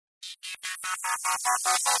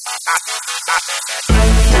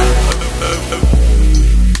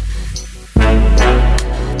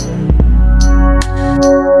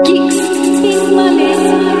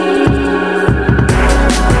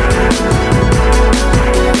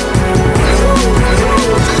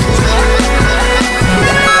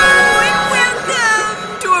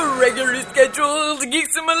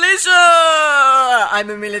I'm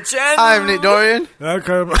Amelia Chen. I'm Nick Dorian.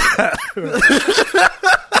 Okay.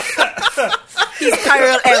 He's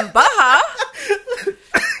Kyril M. Baha.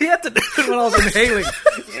 He had to do it when I was inhaling.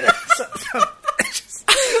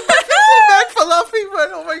 Bad for laughing, man.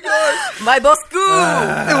 Oh my god. My boss Goo.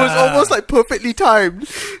 It was almost like perfectly timed.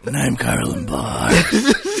 And I'm Carl and Bar.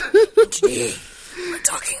 Today, we're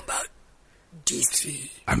talking about DC.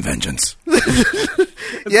 I'm Vengeance.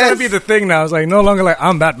 It's gonna be the thing now. It's like no longer like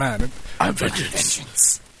I'm Batman. I'm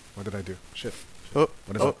Vengeance. What did I do? Shit. Oh,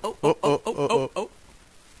 What is it? Oh.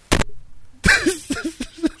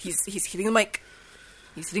 He's hitting the mic.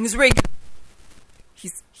 He's hitting his rig.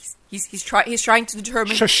 He's trying to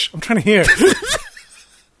determine. Shush! I'm trying to hear.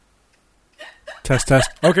 Test.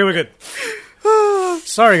 Okay, we're good.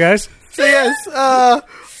 Sorry, guys. So yes,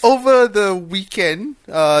 over the weekend,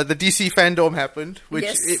 the DC Fandom happened, which,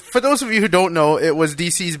 Yes. for those of you who don't know, it was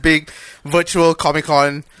DC's big virtual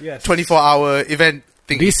Comic-Con Yes. 24-hour event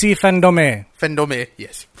thing. DC Fandome. Fandome,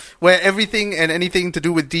 yes. Where everything and anything to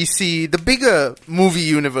do with DC, the bigger movie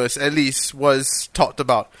universe at least, was talked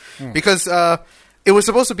about. Because it was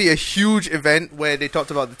supposed to be a huge event where they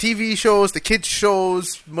talked about the TV shows, the kids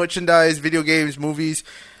shows, merchandise, video games, movies.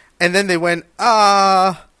 And then they went,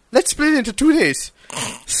 let's split it into 2 days.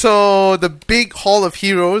 So the big Hall of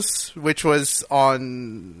Heroes, which was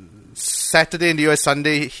on Saturday in the US,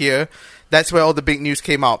 Sunday here, that's where all the big news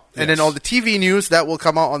came out. And then Yes. all the TV news, that will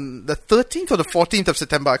come out on the 13th or the 14th of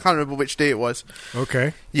September. I can't remember which day it was.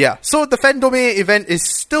 Okay. Yeah. So the Fandome event is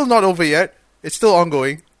still not over yet. It's still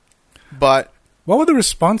ongoing. But What were the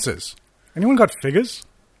responses? Anyone got figures?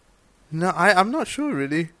 no, I'm not sure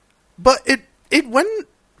really. But it went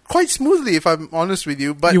quite smoothly, if I'm honest with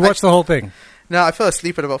you. But You watched the whole thing. No, I fell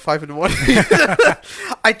asleep at about 5 in the morning.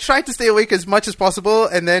 I tried to stay awake as much as possible,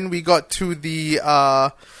 and then we got to the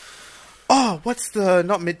what's the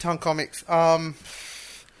not Midtown Comics? What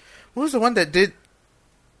was the one that did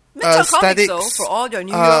Midtown Comics, Statics, though, for all your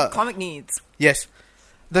New York comic needs. yes,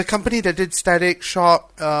 the company that did Static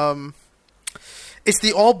Shock. It's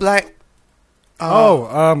the all black.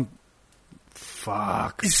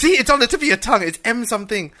 Fuck. You see, it's on the tip of your tongue. It's M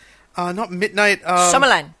something. Not Midnight.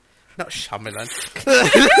 Shyamalan. Not Shyamalan.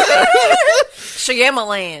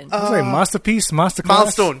 Shyamalan. I was like Masterpiece,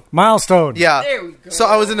 Masterclass? Milestone. Yeah. There we go. So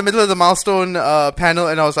I was in the middle of the Milestone panel,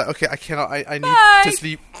 and I was like, okay, I cannot. I need Bye. to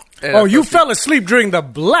sleep. And I Oh, you fell asleep. fell asleep during the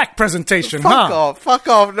black presentation, huh? Fuck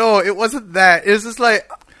off. No, it wasn't that. It was just like,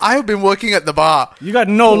 I've been working at the bar, You got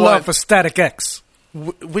no What? love for Static X.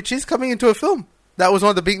 which is coming into a film. That was one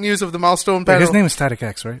of the big news of the Milestone Wait, panel. his name is Static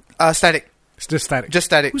X, right? Static. It's just Static. Just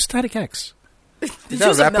Static. Who's Static X? Did that you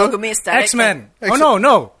just a rapper? amalgamate Static? X-Men. X- Oh,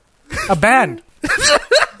 no. A band.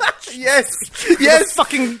 Yes. Yes. Yes.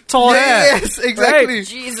 Fucking tall hair. Yes, exactly. Right.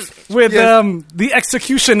 Jesus. With Yes. the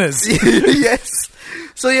Executioners. Yes.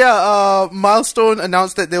 So yeah, Milestone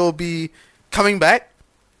announced that they will be coming back,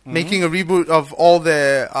 making a reboot of all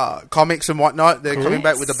their comics and whatnot. They're coming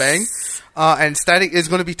back with a bang. And Static is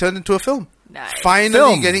going to be turned into a film. Nice. Finally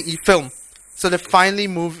Film. getting film. So they finally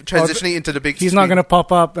transitioning into the big He's screen. not going to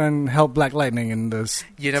pop up and help Black Lightning in this.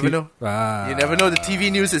 You never know. Ah. You never know. The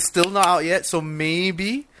TV news is still not out yet, so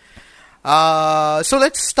maybe. So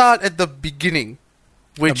let's start at the beginning,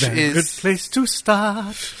 which A good is place to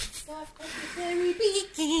start.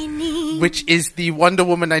 which is the Wonder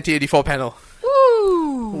Woman 1984 panel,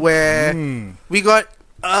 Ooh. where we got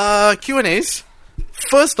Q&As.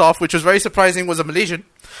 First off, which was very surprising, was a Malaysian.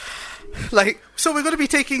 So we're going to be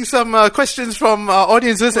taking some questions from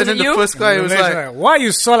audiences, and then it the you? first guy was like, Why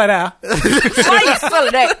you so like that? Why you so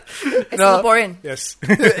that? It's No. Singaporean. Yes.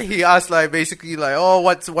 he asked basically oh,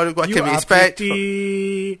 what You can we are expect?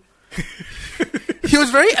 pretty. He was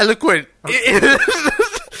very eloquent.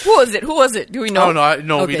 Who was it? Do we know? No,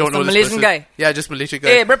 we Okay, don't so know this Malaysian person. guy. Yeah, just Malaysian guy.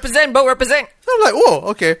 Hey, represent, bro, represent. So I'm like, whoa,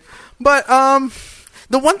 okay. But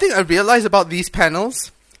the one thing I realized about these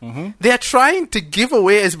panels, they are trying to give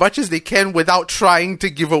away as much as they can without trying to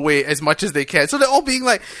give away as much as they can. So they're all being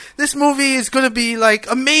like, this movie is going to be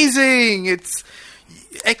amazing.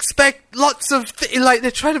 Expect lots of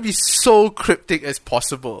they're trying to be so cryptic as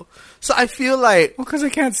possible. So I feel like, Well, because they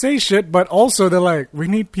can't say shit, but also they're like, we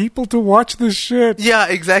need people to watch this shit. yeah,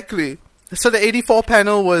 exactly. So the 84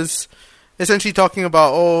 panel was essentially talking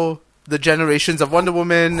about, the generations of Wonder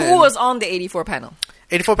Woman. Who was on the 84 panel?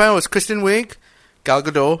 84 panel was Kristen Wiig, Gal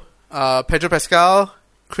Gadot, Pedro Pascal,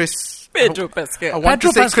 Pedro Pascal. I want Pedro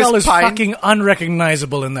to say Pascal Chris is Pine. fucking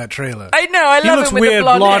unrecognizable in that trailer. I know, I He love looks it with weird,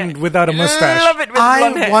 the blonde hair. without a mustache. I love it with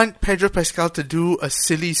blonde I hair. want Pedro Pascal to do a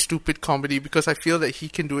silly, stupid comedy because I feel that he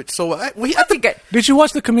can do it so well. We have That'd be good. Did you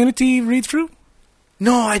watch the Community read-through?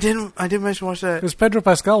 No, I didn't manage to watch that. Because Pedro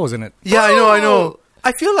Pascal was in it. Yeah, I know. Oh.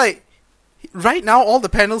 I feel like right now all the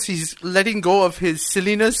panels he's letting go of his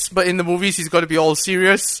silliness, but in the movies he's got to be all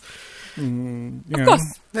serious. Of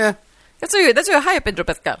course. Yeah, That's why you hire Pedro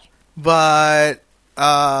Pascal. but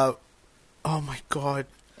oh my god,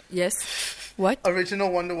 Yes. What?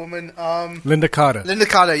 original Wonder Woman, Linda Carter. Linda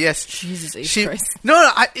Carter. Yes, Jesus H. she. Christ.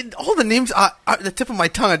 No, all the names are at the tip of my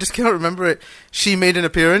tongue. I just cannot remember it. She made an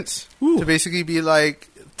appearance to basically be like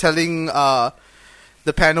telling the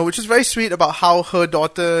panel, which was very sweet, about how her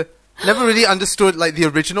daughter never really understood like the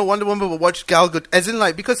original Wonder Woman, but watched Gal Gadot, as in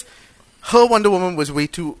like because her Wonder Woman was way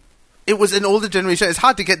too. It was an older generation. It's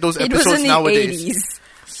hard to get those It was episodes in the nowadays. 80s.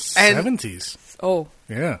 And 70s. Oh.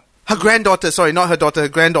 Yeah. her granddaughter, sorry, not her daughter, her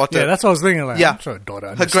granddaughter. Yeah, that's what I was thinking. Like, Yeah. I'm sure her daughter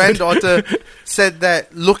Her understood. granddaughter said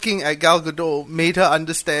that looking at Gal Gadot made her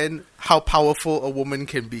understand how powerful a woman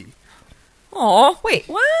can be. Oh, wait,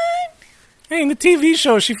 what? Hey, in the TV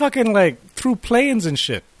show, she fucking like threw planes and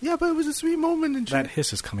shit. Yeah, but it was a sweet moment and That shit.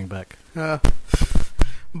 hiss is coming back.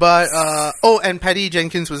 But and Patty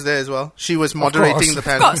Jenkins was there as well. She was moderating the Of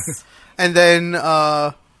panel. course. And then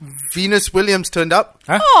Venus Williams turned up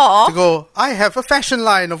Huh? to Aw. go, I have a fashion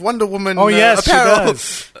line of Wonder Woman Oh, yes, she apparel.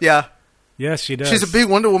 does. Yeah. Yes, she does. She's a big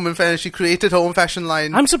Wonder Woman fan. She created her own fashion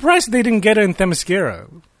line. I'm surprised they didn't get her in Themyscira,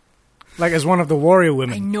 like as one of the warrior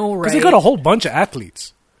women. I know, Because they right? got a whole bunch of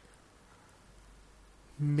athletes.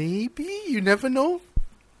 Maybe? You never know.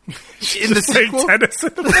 In the Playing sequel? tennis.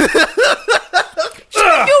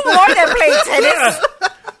 Do more than play tennis.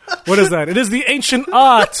 What is that? It is the ancient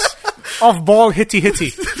art of ball hitty.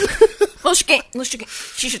 No, she can't. No, she can't.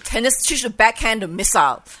 She should tennis. She should backhand a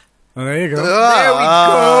missile. Oh, there you go. There we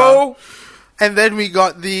go. And then we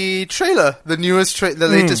got the trailer, the newest, the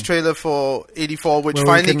latest trailer for 84, which Where we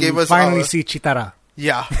finally can gave us finally our, see Chitara.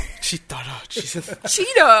 yeah, Cheetah, Jesus.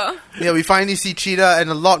 Cheetah. Yeah, we finally see Cheetah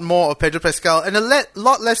and a lot more of Pedro Pascal and a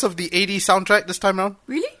lot less of the 80s soundtrack this time around.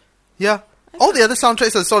 Really? Yeah, all the other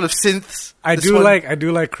soundtracks are sort of synths. I This do one-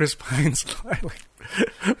 like Chris Pine's like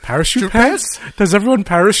parachute Shoot pants. Does everyone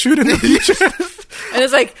parachute in the beach? And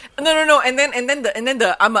it's like no, and then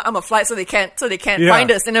the I'm a flight, so they can't Yeah.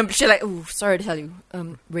 find us. And then she's like, oh, sorry to tell you,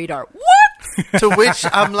 radar. What? To which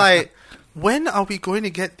I'm like, when are we going to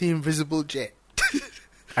get the invisible jet?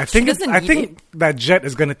 I think doesn't I need think that jet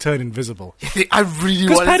is going to turn invisible. I really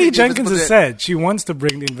Because want to Patty see the Jenkins invisible has jet. said she wants to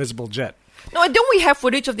bring the invisible jet. No, don't we have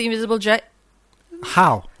footage of the invisible jet?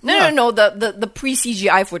 How? No, the pre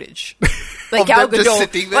CGI footage, like Of Gal them just Gadot.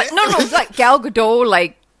 sitting there? Like, no, it's like Gal Gadot,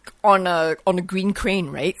 like on a green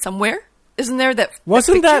crane, right? Somewhere, isn't there that?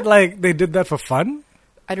 Wasn't that picture? like they did that for fun?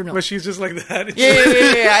 I don't know. Where she's just like that.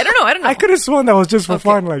 Yeah. I don't know. I could have sworn that was just for Okay.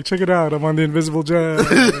 fun. Like, check it out, I'm on the invisible jet.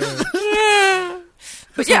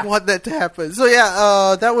 But I yeah, want that to happen. So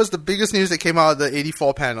yeah, that was the biggest news that came out of the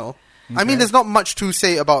 84 panel. I mean, there's not much to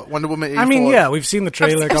say about Wonder Woman 84. I mean, yeah, we've seen the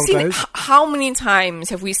trailer a I've couple seen times. how many times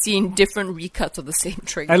have we seen different recuts of the same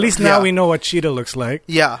trailer? At least now Yeah. we know what Cheetah looks like.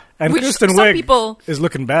 Yeah. And Which Kristen some Wiig people- is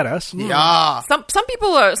looking badass. Yeah. some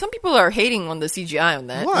people are hating on the CGI on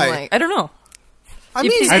that. Why? I'm like, I don't know. I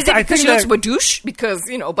mean, Is I it because think she looks that- wadouche? Because,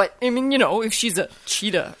 but I mean, if she's a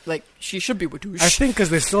cheetah, like, she should be wadouche. I think because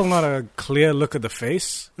there's still not a clear look at the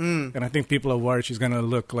face. And I think people are worried she's going to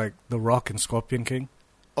look like The Rock and Scorpion King.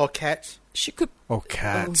 or cats. she could. Oh,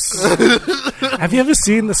 cats. Have you ever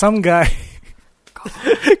seen some guy?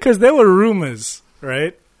 Because there were rumors,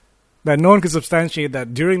 right? That no one could substantiate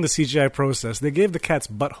that during the CGI process, they gave the cats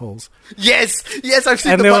buttholes. Yes, I've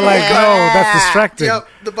seen And the they were butthole like, cut. no, that's distracting. Yep,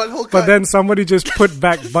 the butthole cut. But then somebody just put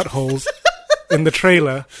back buttholes in the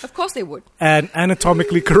trailer Of course they would. and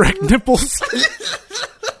anatomically correct nipples.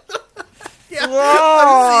 yeah,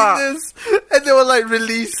 I've seen this. And they were like,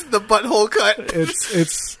 release the butthole cut.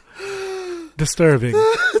 It's disturbing.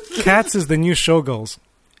 Cats is the new Showgirls.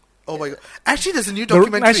 Oh my god. Actually, there's a new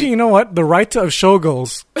documentary. Actually, you know what? The writer of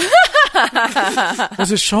Showgirls.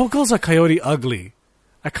 Was it Showgirls or Coyote Ugly?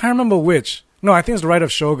 I can't remember which. No, I think it's the writer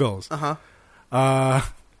of Showgirls.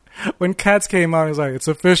 When Cats came out, he was like, it's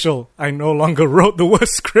official. I no longer wrote the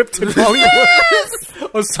worst script in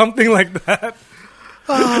Hollywood. Or something like that.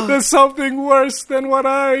 There's something worse than what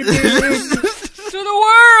I did. To the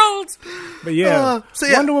world! But yeah, So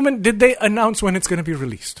yeah. Wonder Woman, did they announce when it's going to be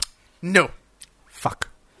released? No. Fuck.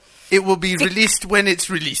 it will be released when it's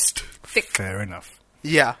released. Thick. Fair enough.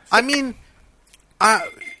 Yeah. I mean, oh,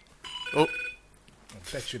 I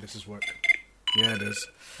bet you this is work. Yeah, it is.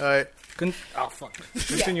 alright. Oh, fuck.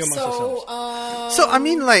 Continue amongst yourselves. So, I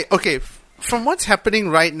mean, like, okay, from what's happening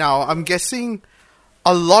right now, I'm guessing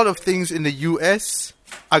a lot of things in the US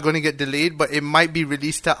are going to get delayed, but it might be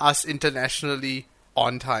released to us internationally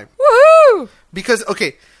on time. Woohoo! Because,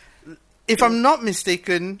 okay, if I'm not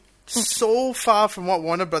mistaken, so far from what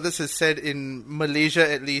Warner Brothers has said in Malaysia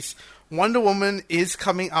at least, Wonder Woman is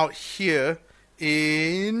coming out here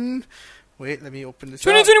in... Wait, let me open this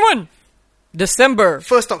up. 2021! December.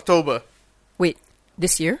 1st October. Wait,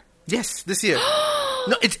 this year? Yes, this year.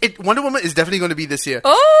 No, Wonder Woman is definitely going to be this year.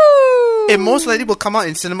 Oh! It most likely will come out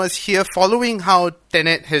in cinemas here, following how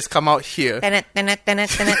Tenet has come out here. Tenet.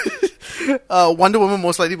 Wonder Woman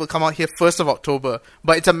most likely will come out here 1st of October.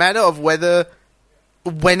 But it's a matter of when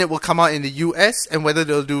it will come out in the US and whether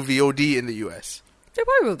they'll do VOD in the US. They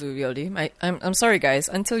probably will do VOD. I'm sorry, guys.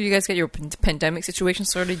 Until you guys get your pandemic situation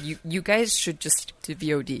sorted, you guys should just stick to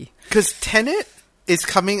VOD. Because Tenet is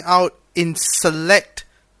coming out in select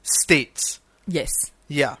states. Yes.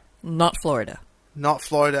 Yeah. Not Florida. Not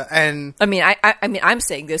Florida. And I mean, I'm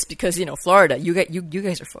saying this because, Florida, you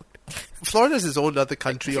guys are fucked. Florida's its own other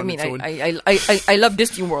country on its own. I love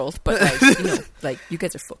Disney World, but you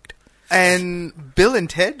guys are fucked. And Bill and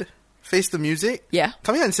Ted Face the Music. Yeah.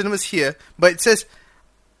 Coming out in cinemas here, but it says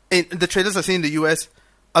the trailers I've seen in the US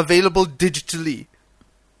available digitally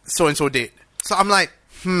so and so date. So I'm like,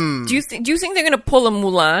 Do you think they're gonna pull a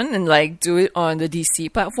Mulan and do it on the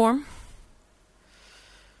DC platform?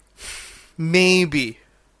 Maybe.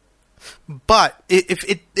 But if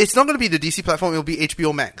it's not going to be the DC platform, it'll be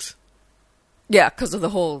HBO Max. Yeah, because of the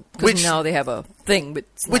whole... Which- Because now they have a thing with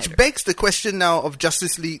Snyder. Which begs the question now of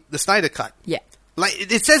Justice League, the Snyder Cut. Yeah. Like,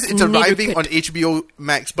 it says it's Snyder arriving Cut. on HBO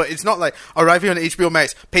Max, but it's not like arriving on HBO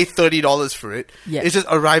Max, pay $30 for it. Yeah. It's just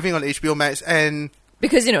arriving on HBO Max and...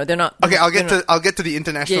 Because, they're not... Okay, I'll get they're not- to the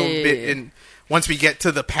international Yeah. bit in once we get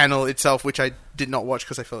to the panel itself, which I did not watch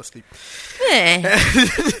because I fell asleep.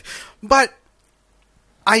 But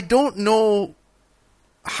I don't know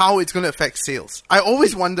how it's going to affect sales. I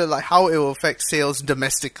always wonder how it will affect sales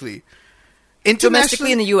domestically.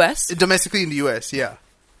 Domestically in the US? Domestically in the US, yeah.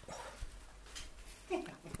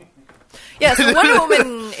 Yeah, so Wonder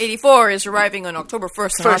Woman 84 is arriving on October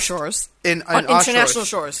 1st on our shores. On On our international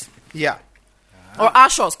shores. shores. Yeah. Or our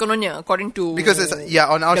shores, kononnya, according to... Because it's,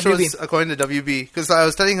 on our WB. shows, according to WB. Because I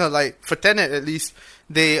was telling her, for Tenet at least,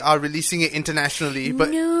 they are releasing it internationally. But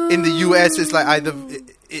in the US, it's either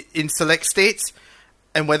in select states,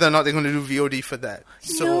 and whether or not they're going to do VOD for that.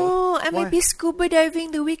 So, I might be scuba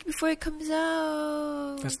diving the week before it comes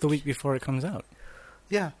out. That's the week before it comes out.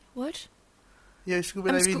 Yeah. What? Yeah, scuba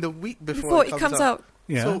I'm diving the week before Before it comes out.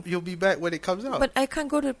 Yeah. So you'll be back when it comes out. But I can't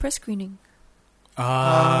go to the press screening.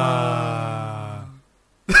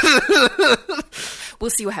 We'll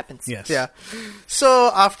see what happens. Yes. Yeah.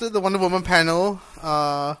 So after the Wonder Woman panel,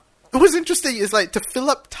 it was interesting. Is to fill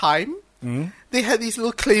up time, they had these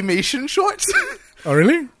little claymation shorts. Oh,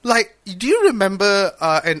 really? Do you remember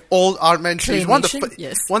an old Art-Man series? Claymation?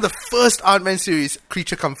 Yes. One of the first Art-Man series,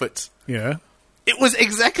 Creature Comforts. Yeah. It was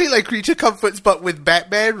exactly like Creature Comforts, but with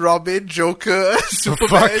Batman, Robin, Joker,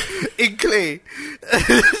 Superman, in clay.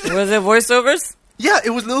 Was it voiceovers? Yeah, it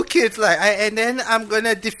was little kids and then I'm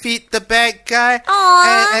gonna defeat the bad guy,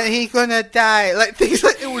 and he's gonna die. Things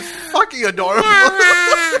it was fucking adorable.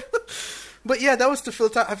 But yeah, that was the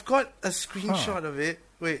filter. I've got a screenshot of it.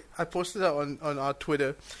 Wait, I posted it on our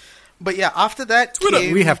Twitter. But yeah, after that,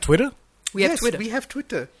 We have Twitter? We have Twitter. We have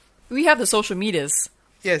Twitter. We have the social medias.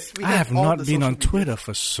 Yes, we I have all not the been social on medias. Twitter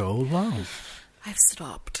for so long. I've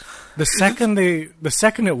stopped. The second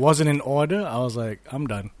it wasn't in order, I was like, I'm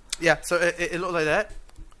done. Yeah, so it looked like that.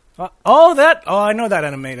 I know that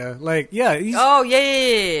animator. Oh,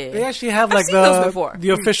 yeah. They actually have I've seen those before.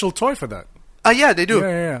 the official toy for that. Yeah, they do.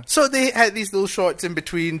 Yeah. So they had these little shorts in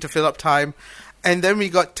between to fill up time. And then we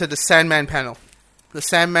got to the Sandman panel. The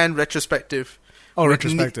Sandman retrospective. Oh, With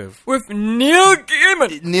retrospective. With Neil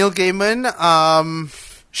Gaiman. Neil Gaiman,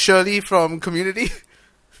 Shirley from Community.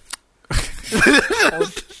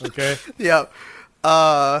 Okay. Yeah.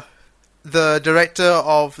 The director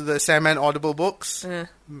of the Sandman Audible books.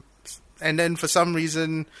 And then for some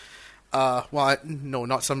reason,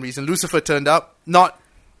 not some reason, Lucifer turned up. Not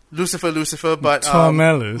Lucifer, but Tom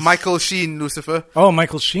Ellis. Michael Sheen Lucifer. Oh,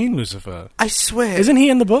 Michael Sheen Lucifer. I swear. Isn't he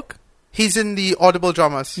in the book? He's in the Audible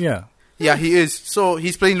dramas. Yeah. Yeah, he is. So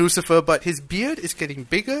he's playing Lucifer, but his beard is getting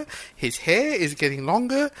bigger. His hair is getting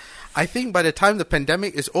longer. I think by the time the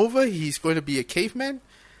pandemic is over, he's going to be a caveman.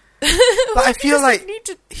 But I feel does like it need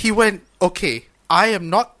to- he went, okay, I am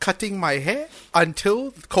not cutting my hair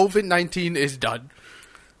until COVID-19 is done.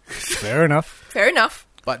 Fair enough. Fair enough.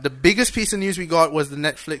 But the biggest piece of news we got was the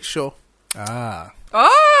Netflix show. Ah.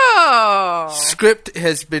 Oh. Script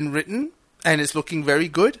has been written and it's looking very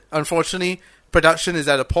good. Unfortunately, production is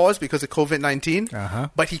at a pause because of COVID-19. Uh-huh.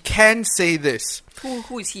 But he can say this.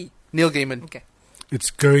 Who is he? Neil Gaiman. Okay.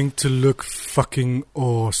 It's going to look fucking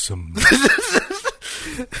awesome.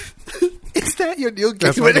 Is that your Neil Gaiman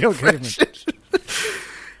That's my Neil impression?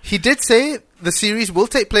 He did say the series will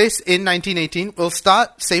take place in 1918. Will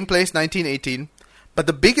start same place, 1918. But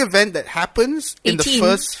the big event that happens in the 18?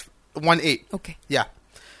 first 1-8. Okay. Yeah.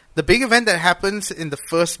 The big event that happens in the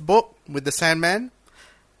first book with the Sandman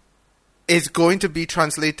is going to be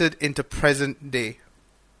translated into present day.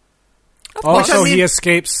 Oh, I so mean- he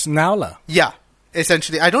escapes Nowla. Yeah,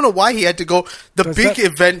 essentially. I don't know why he had to go. The Does big that-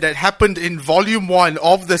 event that happened in Volume 1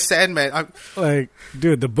 of the Sandman. Like,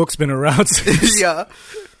 dude, the book's been around since. Yeah.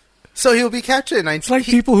 So he'll be captured in 19... It's like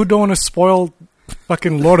people who don't want to spoil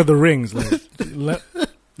fucking Lord of the Rings. Like,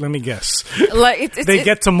 let me guess. Like it's They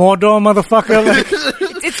get to Mordor, motherfucker.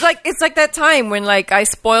 Like, it's like that time when like I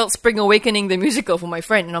spoiled Spring Awakening the musical for my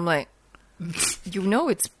friend, and I'm like, you know,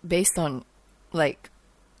 it's based on like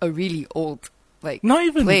a really old like Not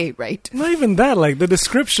even- play, right? not even that. Like, the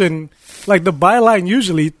description, like the byline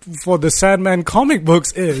usually for the Sandman comic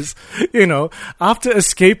books is, you know, after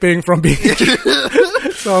escaping from being...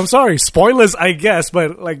 So I'm sorry, spoilers, I guess,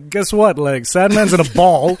 but like, guess what? Like, Sandman's in a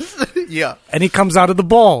ball, Yeah. and he comes out of the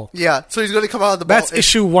ball. Yeah. So he's going to come out of the ball. That's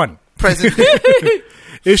issue 1. Present day.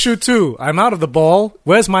 Issue 2, I'm out of the ball.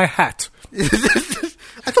 Where's my hat?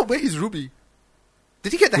 I thought, where is Ruby?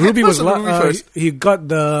 Did he get the Ruby hat was first or Ruby first? he got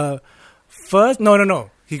the first.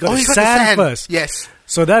 No. He got, Oh, the, he got sand the sand first. Yes.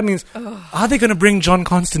 So that means, are they going to bring John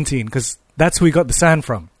Constantine? Because that's who he got the sand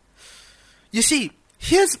from. You see,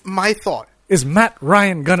 here's my thought. Is Matt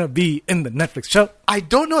Ryan going to be in the Netflix show? I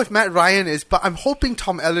don't know if Matt Ryan is, but I'm hoping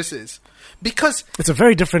Tom Ellis is. Because, It's a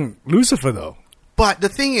very different Lucifer, though. but the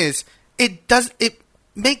thing is, it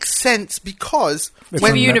makes sense because It's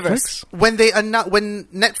when on universe. Netflix. when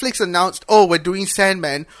Netflix announced, oh, we're doing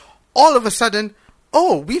Sandman, all of a sudden,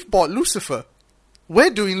 oh, we've bought Lucifer. We're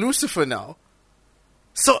doing Lucifer now.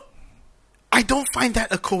 So, I don't find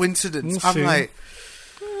that a coincidence. We'll I'm see. like,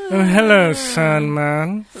 Oh, hello,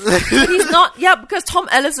 Sandman. He's not. Yeah, because Tom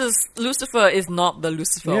Ellis's Lucifer is not the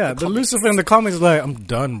Lucifer. Yeah, of the the comics. Lucifer in the comics is like, I'm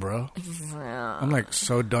done, bro. Yeah. I'm like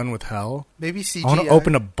so done with hell. maybe CGI. I want to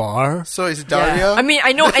open a bar. So is Yeah. Daria. I mean,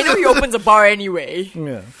 I know he opens a bar anyway.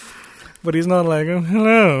 Yeah. But he's not like, oh,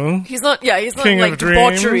 hello. He's not. Yeah, he's not King like of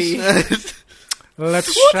dreams. debauchery. Let's What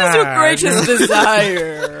is your shag. greatest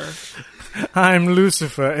desire? I'm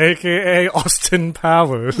Lucifer, aka Austin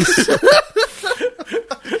Powers.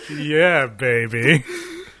 Yeah, baby.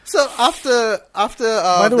 So after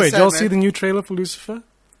By the way, did y'all Sandman- see the new trailer for Lucifer?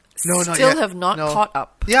 No, not Still yet. have not No. caught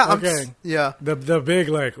up. Yeah, Okay. yeah. The big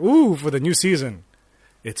like, ooh, for the new season.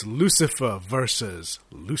 It's Lucifer versus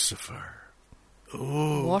Lucifer.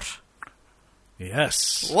 What?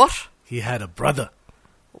 Yes. What? He had a brother.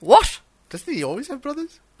 What? Doesn't he always have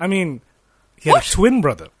brothers? I mean, he had What? a twin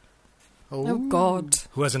brother Oh God.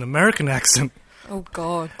 who has an American accent. Oh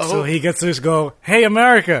God. So he gets to just go, hey,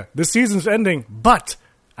 America, the season's ending, but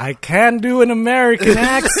I can do an American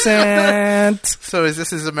accent. So is this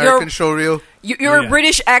his American show reel? You're Yeah. a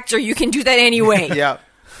British actor. You can do that anyway. Yeah.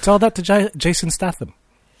 Tell that to Jason Statham.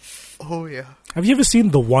 Oh yeah. Have you ever seen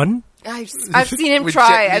The One? I've seen him With try.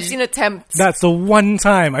 Jet Li. I've seen attempts. That's the one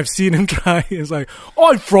time I've seen him try. It's like,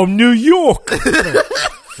 I'm from New York.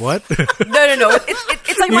 What? No.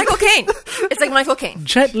 It's like Michael Caine. It's like Michael Caine.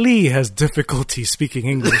 Jet Li has difficulty speaking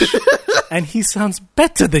English, and he sounds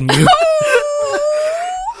better than you.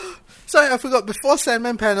 Sorry, I forgot. Before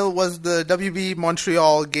Sandman panel was the WB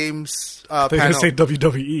Montreal Games They're going panel to say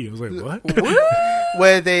WWE. I was like, what?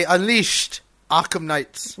 where they unleashed Arkham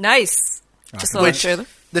Knights. Nice. Just saw that Which trailer.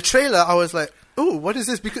 the trailer, I was like, "Oh, what is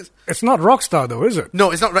this?" Because It's not Rockstar, though, is it?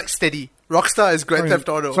 no, it's not Rocksteady. Rockstar is Grand Theft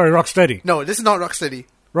Auto. Sorry, Rocksteady. No, this is not Rocksteady.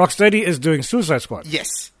 Rocksteady is doing Suicide Squad.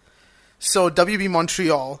 Yes. So WB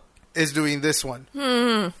Montreal is doing this one,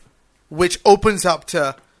 which opens up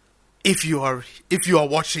to if you are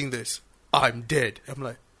watching this, I'm dead. I'm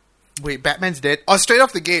like, wait, Batman's dead? Oh, straight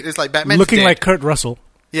off the gate, it's like Batman's Looking dead. like Kurt Russell.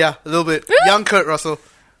 Yeah, a little bit young Kurt Russell.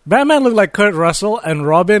 Batman looked like Kurt Russell, and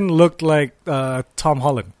Robin looked like Tom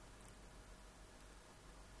Holland.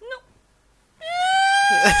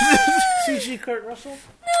 CG Kurt Russell?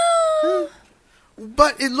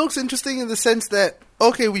 But it looks interesting in the sense that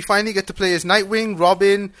okay, we finally get to play as Nightwing,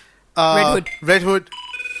 Robin, Red Hood. Red Hood.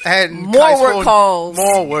 And More Kai's work phone. calls.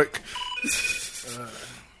 More work.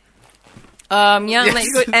 Yeah, Yes. like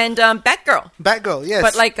good. And Batgirl. Batgirl, yes.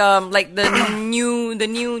 But like the new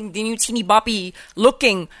teeny boppy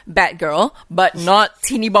looking Batgirl, but not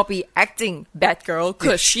teeny boppy acting Batgirl,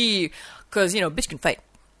 cause bitch can fight.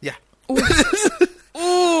 Yeah.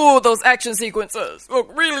 Ooh, those action sequences look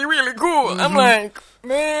really, really cool. Mm-hmm. I'm like,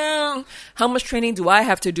 man, how much training do I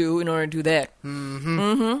have to do in order to do that?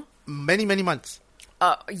 Many, many months.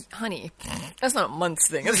 Honey, that's not a month's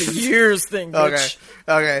thing. That's a year's thing, Okay. bitch.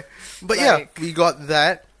 Okay. But yeah, Like- we got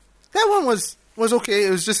that. That one was okay. It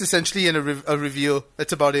was just essentially a reveal.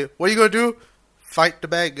 That's about it. What are you going to do? Fight the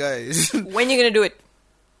bad guys. When you gonna do it?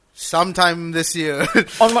 Sometime this year.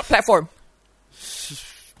 On what platform?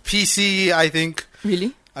 PC, I think.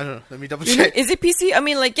 Really? I don't know. Let me double Really? check. Is it PC? I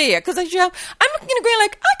mean, like, yeah. Because I'm looking at going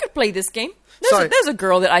like, I could play this game. Sorry. There's a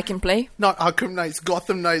girl that I can play. Not Arkham Knights,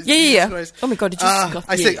 Gotham Knights. Yeah. Jesus Christ. Oh my god, did you see Gotham?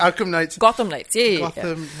 I say Arkham Knights. Gotham Knights. Yeah.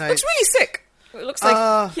 Gotham Looks Knights. really sick. It looks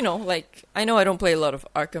like like I know I don't play a lot of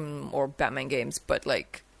Arkham or Batman games, but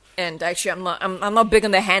like, and actually I'm not big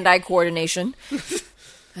on the hand-eye coordination.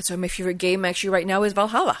 That's why my favorite game actually right now is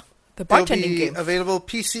Valhalla, the It'll bartending be game. available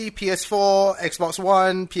PC, PS4, Xbox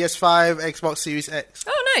One, PS5, Xbox Series X.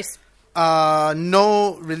 Oh, nice.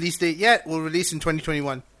 No release date yet. Will release in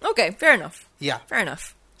 2021. Okay, fair enough. Yeah. Fair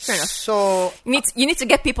enough. Fair enough. So You need to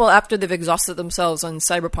get people after they've exhausted themselves on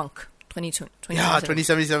Cyberpunk 2020. yeah,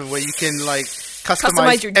 2077, where you can like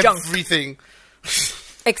customize your junk. everything.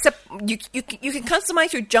 Except you can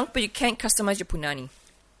customize your junk, but you can't customize your punani.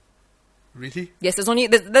 Really? Yes, that's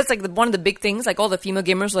like one of the big things. Like all the female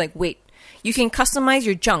gamers are like, wait, you can customize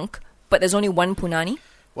your junk, but there's only one punani.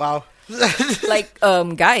 Wow. Like,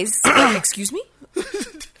 guys, excuse me,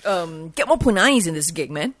 get more punanis in this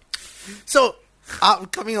gig, man. So,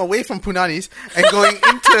 coming away from Punanis and going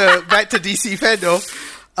into back to DC fandom,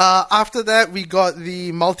 after that we got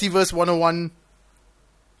the Multiverse 101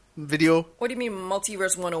 video. What do you mean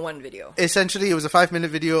Multiverse 101 video? Essentially, it was a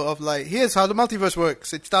 5-minute video of like, here's how the multiverse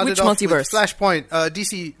works. It started Which off multiverse? with Flashpoint,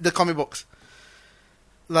 DC, the comic books.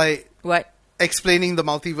 Like, What? explaining the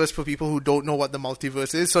multiverse for people who don't know what the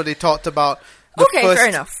multiverse is. So they talked about Okay, fair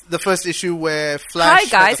enough. the first issue where Flash. Hi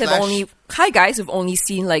Flash- guys have only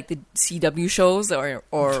seen like the CW shows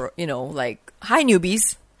or like hi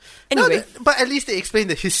newbies. No, Anyway, but at least they explained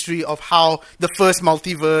the history of how the first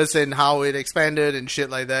multiverse and how it expanded and shit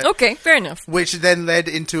like that. okay, fair enough. Which then led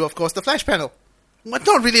into, of course, the Flash panel. But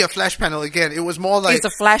not really a Flash panel again. It was more like It's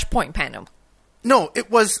a Flashpoint panel. no, it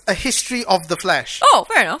was a history of the Flash. Oh,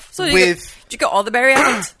 fair enough. So did you get all the Barry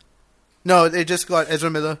Allens? No, they just got Ezra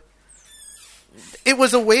Miller. It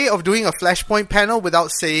was a way of doing a Flashpoint panel without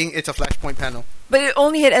saying it's a Flashpoint panel. But it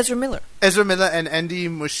only had Ezra Miller. Ezra Miller and Andy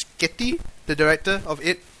Muschietti, the director of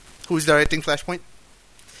it, who's directing Flashpoint.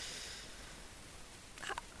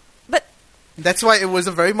 But That's why it was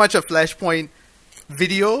very much a Flashpoint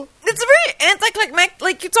video. it's a very anticlimactic.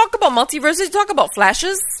 Like you talk about multiverses, you talk about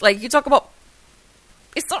flashes, like you talk about.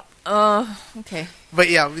 It's not. Okay. But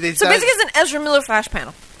yeah, So basically, it's an Ezra Miller Flash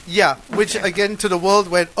panel. yeah, which again to the world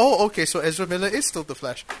went, oh, okay, so Ezra Miller is still the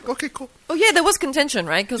Flash. Okay, cool. Oh yeah, there was contention,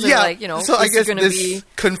 right? Because Yeah, like so I is guess gonna this be.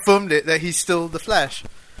 confirmed it that he's still the Flash.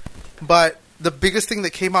 But the biggest thing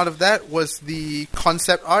that came out of that was the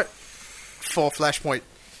concept art for Flashpoint,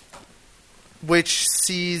 which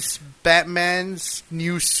sees Batman's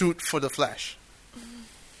new suit for the Flash.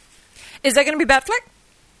 Is that gonna be Batfleck?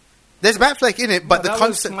 There's Batfleck in it, but No, the that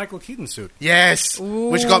concept, was Michael Keaton's suit. yes,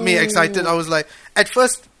 which got me excited. I was like, at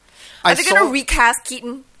first, I Are they saw gonna recast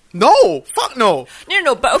Keaton? no, fuck no.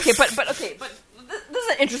 No, but okay, but okay, but this is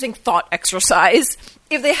an interesting thought exercise.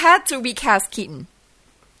 If they had to recast Keaton,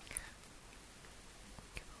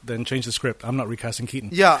 Then change the script. I'm not recasting Keaton.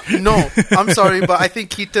 Yeah, no, I'm sorry, but I think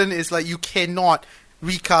Keaton is like, you cannot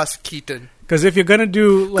recast Keaton. Because if you're gonna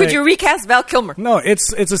do, like, could you recast Val Kilmer? no,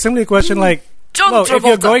 it's a simply question like, John well, if you're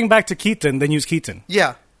Travolta. going back to Keaton, then use Keaton.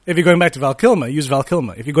 Yeah, If you're going back to Val Kilmer, use Val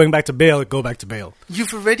Kilmer. If you're going back to Bale, go back to Bale.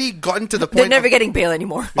 you've already gotten to the They're point never of, getting Bale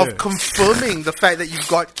anymore. of Yeah. confirming the fact that you've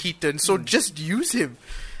got Keaton, so just use him.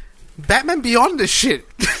 Batman Beyond this shit.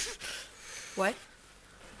 What?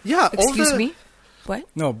 Yeah, all Excuse the- me? What?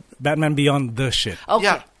 No, Batman Beyond the shit. Okay.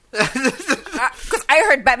 Yeah. Because I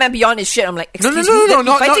heard Batman Beyond is shit. I'm like, No, excuse no, me, no, no, them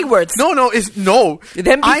be no, fighting words. No, it's no.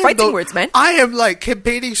 Them be I am fighting the- words, man. I am like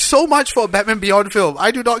campaigning so much for a Batman Beyond film.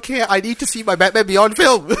 I do not care. I need to see my Batman Beyond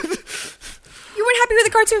film. You weren't happy with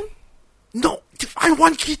the cartoon? No, I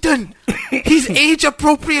want Keaton. He's age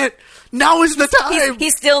appropriate. Now is the time.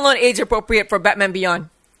 He's still not age appropriate for Batman Beyond.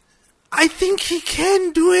 I think he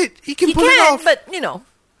can do it. He can He pull it can, off. but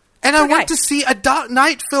And I poor want guy. to see a Dark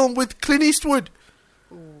Knight film with Clint Eastwood.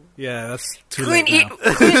 Yeah, that's too late now.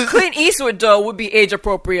 Clint Eastwood though would be age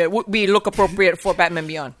appropriate, would be look appropriate for Batman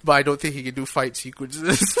Beyond. But I don't think he can do fight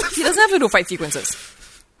sequences. He doesn't have to do fight sequences.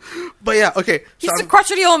 But yeah, okay. He's a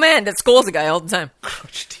crotchety old man that scolds the guy all the time.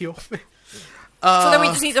 Crotchety old man. So then we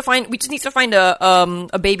just need to find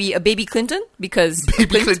a baby Clinton because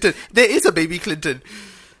Baby Clinton. There is a baby Clinton.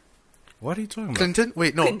 What are you talking about? Clinton?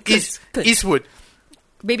 Wait, no. Clint. Eastwood.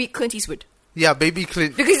 Baby Clint Eastwood. Yeah, baby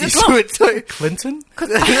Clint Because he's a Eastwood. Sorry. Clinton?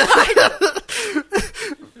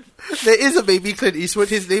 There is a baby Clint Eastwood.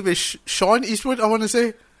 His name is Sean Eastwood, I want to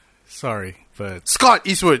say. Sorry, but... Scott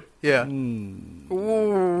Eastwood. Yeah.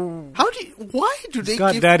 Ooh. Why do they He's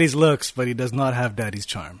got give... daddy's looks, but he does not have daddy's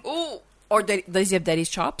charm. Ooh. Or does he have daddy's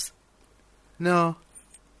chops? No.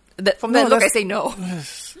 From that look, I say no. What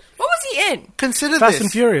was he in? Consider Fast this.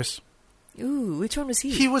 and Furious. Ooh, which one was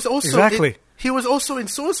he? He was also Exactly. he was also in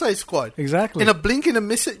Suicide Squad. Exactly. In a blink and a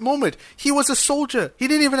miss it moment. He was a soldier. He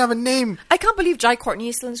didn't even have a name. I can't believe Jai Courtney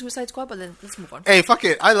is still in Suicide Squad, but then let's move on. Hey, fuck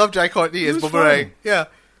it. I love Jai Courtney as was Boomerang. fun. Yeah.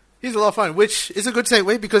 He's a lot of fun, which is a good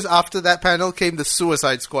segue because after that panel came the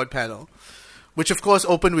Suicide Squad panel, which of course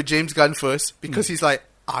opened with James Gunn first because he's like,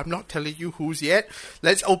 I'm not telling you who's yet.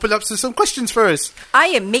 Let's open up to some questions first. I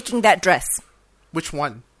am making that dress. Which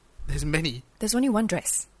one? There's many. There's only one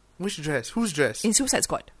dress Which dress? Whose dress? in Suicide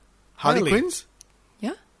Squad. Harley Harley. Quinn's?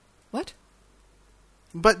 Yeah? What?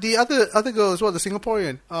 But the other girl as well, the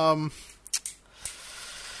Singaporean.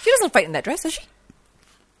 She doesn't fight in that dress, does she?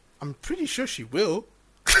 I'm pretty sure she will.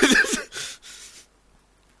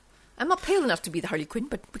 I'm not pale enough to be the Harley Quinn,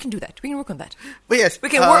 but we can do that. We can work on that. But yes, We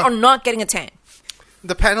can work on not getting a tan.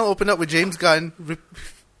 the panel opened up with James Gunn.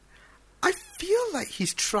 I feel like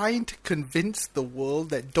he's trying to convince the world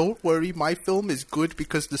that don't worry, my film is good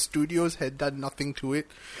because the studios had done nothing to it.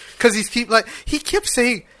 Because he kept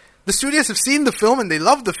saying the studios have seen the film and they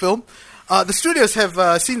love the film. The studios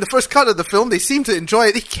have seen the first cut of the film. They seem to enjoy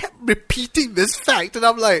it. He kept repeating this fact, and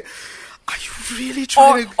I'm like, are you really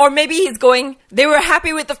trying to? Or maybe he's going, they were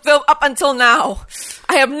happy with the film up until now.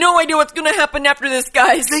 I have no idea what's going to happen after this,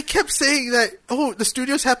 guys. They kept saying that, oh, the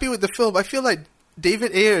studio's happy with the film. I feel like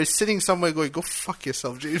David Ayer is sitting somewhere going, go fuck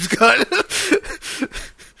yourself, James Gunn.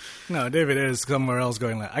 No, David is somewhere else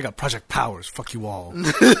going like, I got Project Powers, fuck you all.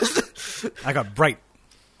 I got Bright.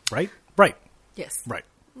 Bright. Yes. Right.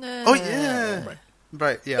 Oh, yeah.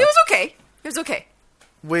 Right, yeah. It was okay. It was okay.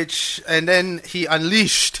 And then he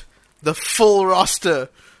unleashed the full roster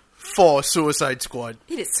for Suicide Squad.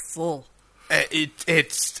 It is full. It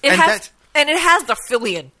has the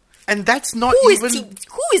Fillion. And that's not Who even...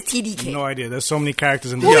 is TDK? No idea. There's so many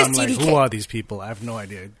characters in the Who game. is I'm like, TDK? who are these people? I have no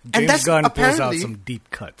idea. And James that's Gunn pulls out apparently- some deep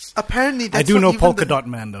cuts. Apparently, that's I do not know even Polka the- Dot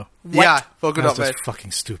Man, though. Yeah, Polka That's Dot Man. just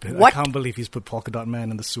fucking stupid. What? I can't believe he's put Polka Dot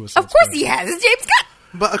Man in the Suicide Of course Squad. he has. It's James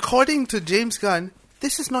Gunn. But according to James Gunn,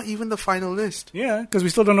 this is not even the final list. Yeah, because we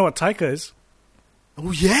still don't know what Taika is.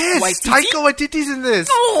 Oh, yes! Waititi? Taika Waititi's in this!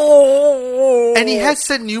 Oh. And he has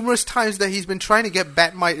said numerous times that he's been trying to get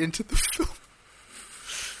Batmite into the film.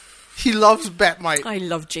 He loves Batmite. I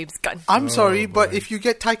love James Gunn. I'm sorry, boy. but if you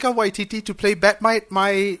get Taika Waititi to play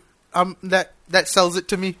Batmite, that sells it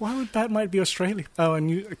to me. Why would Batmite be Australian? Oh,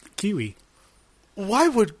 and Kiwi. Why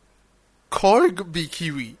would Korg be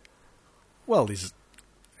Kiwi? Well, he's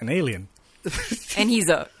an alien. And he's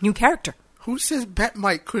a new character. Who says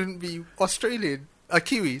Batmite couldn't be Australian?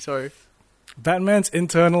 Kiwi, sorry. Batman's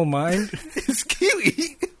internal mind? It's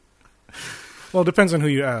Kiwi. Well, depends on who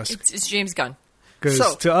you ask. It's James Gunn. Because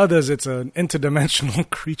So- to others, it's an interdimensional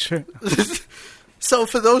creature. So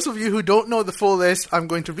for those of you who don't know the full list, I'm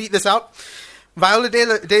going to read this out. Viola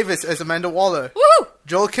Davis as Amanda Waller. Woo!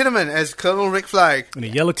 Joel Kinnaman as Colonel Rick Flag. In a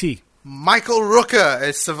yellow tee. Michael Rooker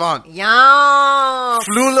as Savant. Yeah.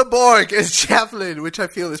 Flula Borg as Chaplin, which I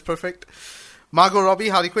feel is perfect. Margot Robbie,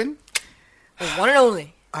 Harley Quinn. The one and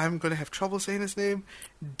only. I'm going to have trouble saying his name.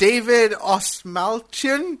 David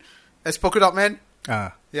Osmalchian as Polka Dot Man.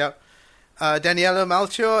 Ah. Yeah. Daniela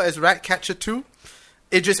Melchior as Ratcatcher 2.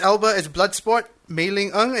 Idris Elba as Bloodsport. Mei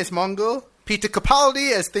Ling Ung as Mongol. Peter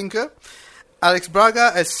Capaldi as Thinker. Alex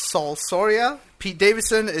Braga as Saul Soria. Pete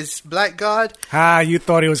Davidson as Blackguard. You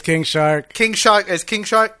thought he was King Shark. King Shark as King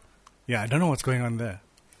Shark. Yeah, I don't know what's going on there.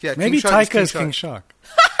 Yeah, Maybe King Shark Taika is King Shark.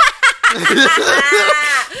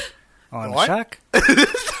 On What? Shark?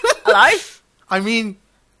 Hello? I mean,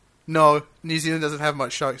 no, New Zealand doesn't have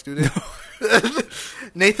much sharks, do they?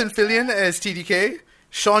 Nathan Fillion as TDK.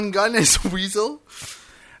 Sean Gunn as Weasel.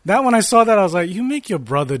 That when I saw that, I was like, you make your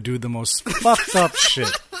brother do the most fucked up shit.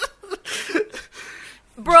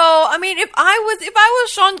 Bro, I mean, if I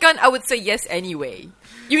was Sean Gunn, I would say yes anyway.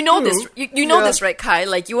 You know this. You know this, right, Kai?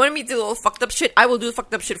 Like, you want me to do all fucked up shit? I will do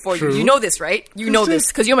fucked up shit for you. You know this, right? You know this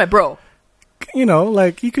because you're my bro. You know,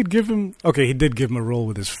 like, he could give him... Okay, he did give him a role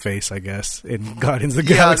with his face, I guess, in Guardians of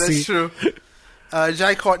the Galaxy. Yeah, that's true.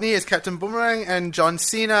 Jai Courtney as Captain Boomerang and John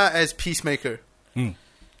Cena as Peacemaker.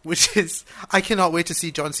 Which is... I cannot wait to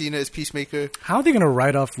see John Cena as Peacemaker. How are they going to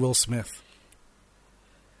write off Will Smith?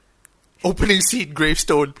 Opening scene,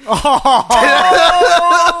 gravestone. Why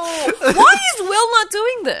is Will not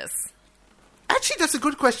doing this? Actually, that's a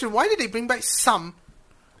good question. Why did they bring back some,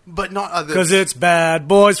 but not others? Because it's Bad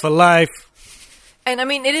Boys for Life. And I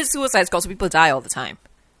mean, it is Suicide Squad, so people die all the time.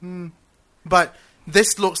 But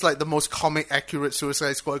this looks like the most comic accurate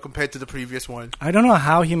Suicide Squad compared to the previous one. I don't know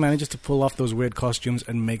how he manages to pull off those weird costumes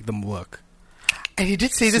and make them work. And he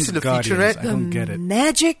did say this in the Guardians, featurette. I don't get it.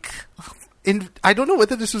 Magic. I don't know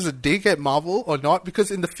whether this was a dig at Marvel or not,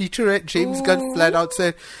 because in the featurette, James Gunn flat out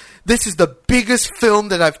said, "This is the biggest film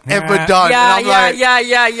that I've ever done."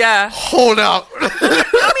 Yeah. Hold up.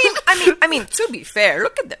 I mean, to be fair,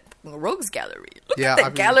 look at the Rogues Gallery. Look at the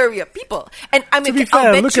gallery of people. And I mean, to be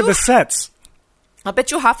fair, look at the sets. I'll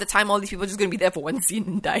bet you half the time all these people are just going to be there for one scene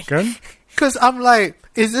and die. Because I'm like,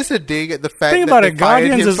 is this a dig at the fact Think that about they it, fired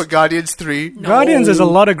Guardians him is- for Guardians 3? No. Guardians is a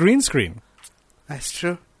lot of green screen. That's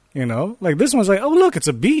true. You know? Like, this one's like, oh, look, it's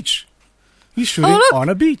a beach. He's shooting on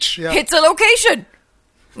a beach. Yeah. It's a location.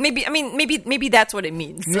 Maybe that's what it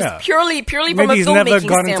means. Just Yeah. purely from Maybe a he's filmmaking never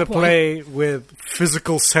gone standpoint. into play with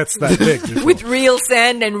physical sets that big before. With real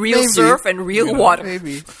sand and real surf and real water.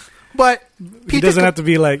 Maybe. But He doesn't have to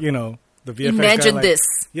be like, you know, the VFX Imagine guy, like, this.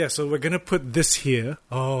 Yeah, so we're going to put this here.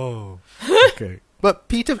 Oh, okay. But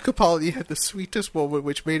Peter Capaldi had the sweetest moment,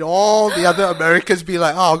 which made all the other Americans be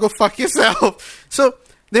like, "Oh, go fuck yourself." So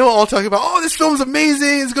they were all talking about, "Oh, this film's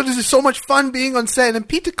amazing. It's going to be so much fun being on set." And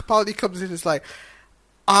Peter Capaldi comes in and is like,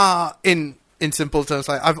 in simple terms,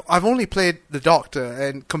 like, I've only played the Doctor,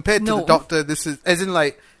 and compared to the Doctor, this is, as in,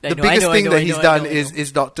 like, the biggest thing that he's done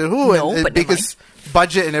is Doctor Who, and the biggest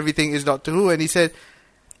budget and everything is Doctor Who. And he said,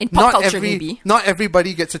 in pop culture, maybe not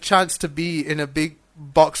everybody gets a chance to be in a big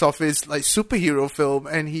box office like superhero film,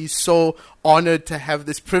 and he's so honored to have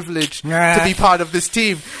this privilege to be part of this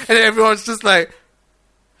team. And everyone's just like,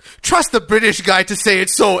 trust the British guy to say it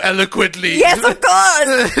so eloquently. Yes, of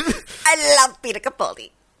course. I love Peter Capaldi.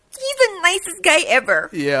 He's the nicest guy ever.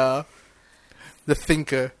 Yeah, the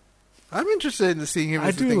thinker. I'm interested in seeing him. I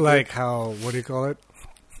as the do thinker. like how, what do you call it?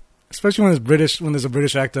 Especially when there's a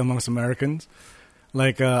British actor amongst Americans.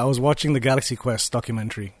 Like, I was watching the Galaxy Quest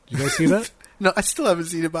documentary. Did you guys see that? No, I still haven't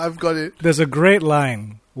seen it, but I've got it. There's a great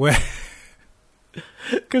line where...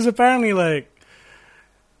 Because apparently, like,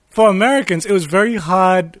 for Americans, it was very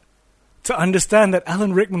hard to understand that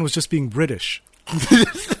Alan Rickman was just being British. He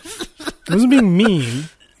wasn't being mean.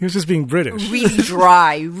 He was just being British. Really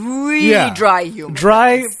dry. Dry humor.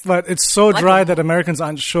 Dry, but it's so dry that Americans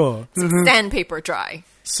aren't sure. Sandpaper dry.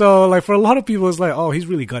 So, like, for a lot of people, it's like, oh, he's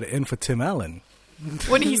really got it in for Tim Allen.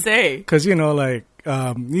 What did he say? Because, you know, like,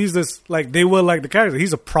 he's this, like, they were like the character.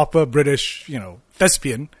 He's a proper British, you know,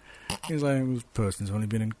 thespian. He's like, this person's only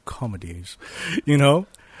been in comedies, you know?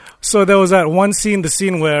 So there was that one scene, the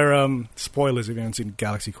scene where, spoilers if you haven't seen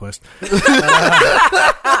Galaxy Quest,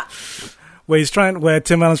 where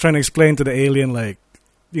Tim Allen's trying to explain to the alien, like,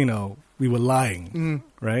 you know, we were lying,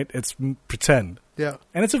 right? It's pretend. Yeah.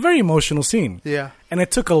 And it's a very emotional scene. Yeah. And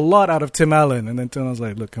it took a lot out of Tim Allen. And then Tim Allen's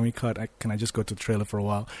like, look, can we cut? Can I just go to the trailer for a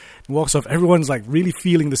while? He walks off. Everyone's like really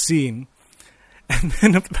feeling the scene. And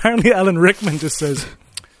then apparently Alan Rickman just says,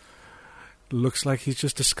 looks like he's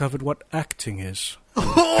just discovered what acting is.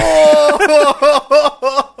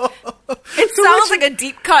 It sounds like a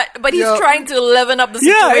deep cut, but he's trying to leaven up the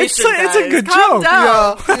situation. Yeah, it's a good Calm joke.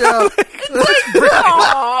 down. Yeah.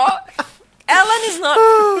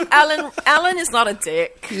 Alan is not a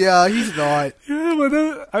dick. Yeah, he's not.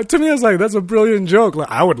 Yeah, but to me, I was like, that's a brilliant joke. Like,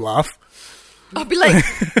 I would laugh. I'll be like,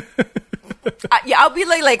 I'll be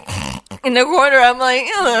like in the corner. I'm like,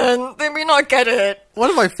 they may not get it. One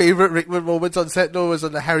of my favorite Rickman moments on set, though, was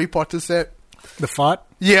on the Harry Potter set. The fart?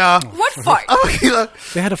 Yeah. What fart?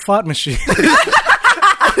 They had a fart machine.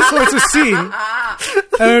 So it's a scene. I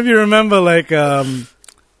don't know if you remember, like,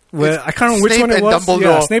 where I can't remember which Snape one it and was. Dumbledore.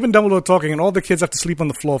 Yeah, Snape and Dumbledore talking, and all the kids have to sleep on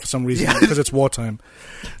the floor for some reason because it's wartime.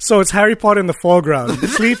 So it's Harry Potter in the foreground,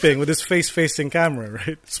 sleeping with his face facing camera,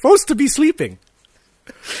 right? Supposed to be sleeping.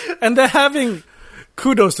 And they're having,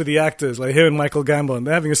 kudos to the actors, like him and Michael Gambon,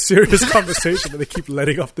 they're having a serious conversation, and they keep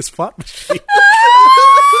letting off this fart machine.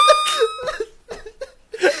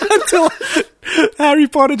 Until Harry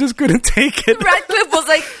Potter just couldn't take it. Radcliffe was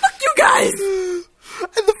like, fuck you guys.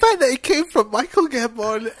 And the fact that it came from Michael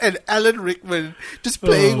Gambon and Alan Rickman just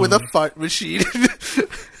playing with a fart machine.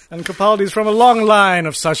 And Capaldi's from a long line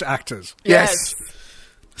of such actors. Yes.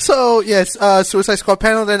 So, yes, Suicide Squad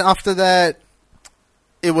panel. Then after that,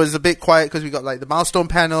 it was a bit quiet because we got like the Milestone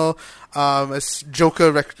panel, a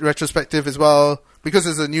Joker retrospective as well. Because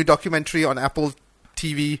there's a new documentary on Apple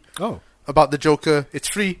TV about the Joker. It's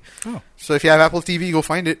free. Oh. So if you have Apple TV, go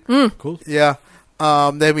find it. Cool. Yeah.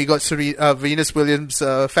 Then we got Venus Williams'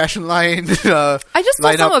 fashion line. I just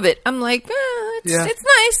saw some of it. I'm like, it's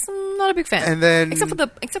nice. I'm not a big fan. And then except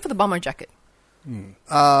for the bomber jacket.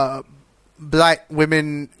 Black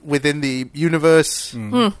women within the universe,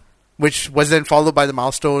 which was then followed by the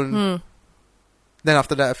Milestone. Then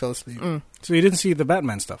after that, I fell asleep. So you didn't see the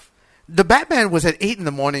Batman stuff? The Batman was at 8 in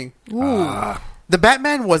the morning. The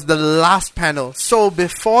Batman was the last panel. So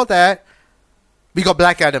before that, we got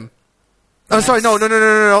Black Adam. Oh, sorry, no.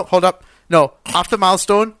 Hold up. No, after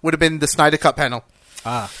Milestone would have been the Snyder Cut panel.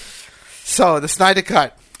 So the Snyder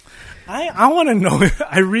Cut. I want to know.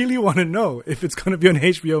 I really want to know if it's going to be on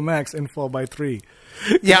HBO Max in 4:3.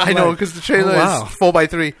 Yeah, I know, because the trailer is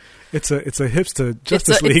 4:3. It's a hipster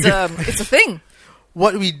Justice League. It's a thing.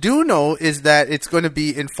 What we do know is that it's going to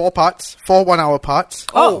be in 4 parts, 4 1-hour parts.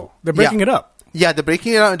 Oh, they're breaking it up. Yeah, they're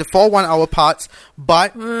breaking it out into 4 1-hour parts,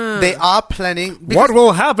 but they are planning... What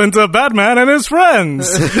will happen to Batman and his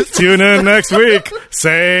friends? Tune in next week.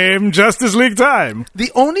 Same Justice League time. The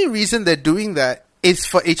only reason they're doing that is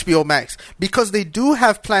for HBO Max, because they do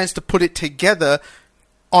have plans to put it together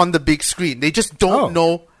on the big screen. They just don't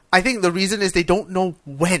know. I think the reason is they don't know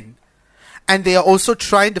when. And they are also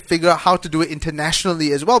trying to figure out how to do it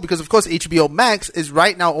internationally as well, because of course HBO Max is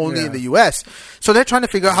right now only in the US. So they're trying to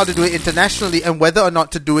figure out how to do it internationally and whether or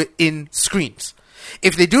not to do it in screens.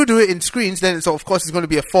 If they do it in screens, then of course it's going to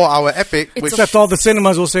be a 4-hour epic. Except all the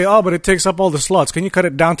cinemas will say, but it takes up all the slots. Can you cut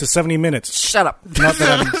it down to 70 minutes? Shut up. Not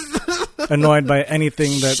that I'm annoyed by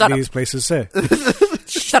anything that these places say.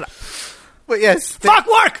 Shut up. But yes. Fuck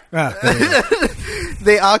work!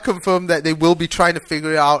 They are confirmed that they will be trying to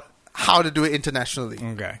figure out how to do it internationally.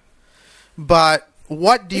 Okay. But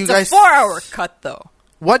what do you guys... It's a 4-hour cut, though.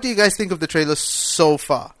 What do you guys think of the trailer so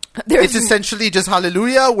far? It's essentially just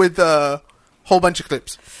Hallelujah with a whole bunch of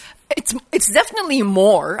clips. It's definitely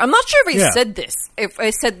more. I'm not sure if I said this. If I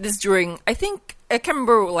said this during... I can't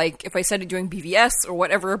remember, like, if I said it during BVS or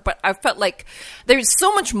whatever, but I felt like there's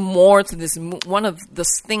so much more to this. One of the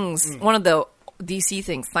things... One of the DC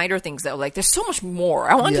things, Snyder things that like, there's so much more.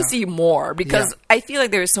 I want to see more because I feel like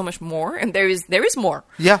there is so much more, and there is more.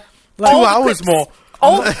 Yeah, like, 2 hours more.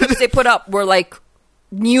 All the clips they put up were like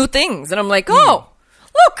new things, and I'm like, look,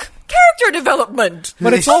 character development.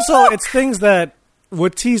 But it's things that were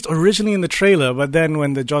teased originally in the trailer, but then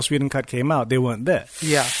when the Joss Whedon cut came out, they weren't there.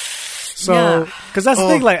 Yeah. So, because that's the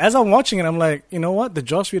thing. Like, as I'm watching it, I'm like, you know what? The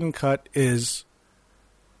Joss Whedon cut is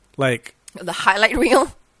like the highlight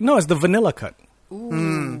reel. No, it's the vanilla cut. Ooh.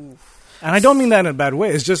 And I don't mean that in a bad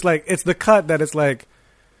way. It's just like, it's the cut that it's like,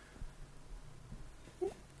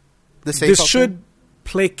 this should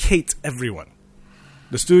placate everyone.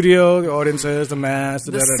 The studio, the audiences, the mass.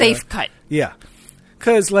 The safe cut. Yeah.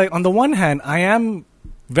 Because, like, on the one hand, I am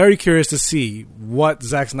very curious to see what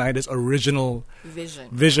Zack Snyder's original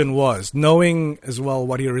vision was, knowing as well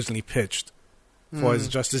what he originally pitched for his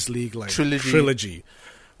Justice League trilogy,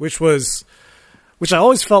 which I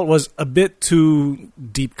always felt was a bit too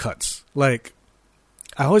deep cuts. Like,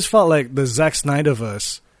 I always felt like the Zack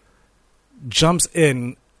Snyderverse jumps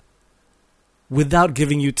in without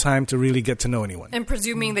giving you time to really get to know anyone. And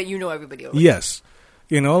presuming that you know everybody already. Yes.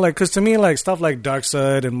 You know, like, because to me, like, stuff like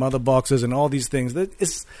Darkseid and Mother Boxes and all these things,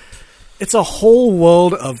 it's a whole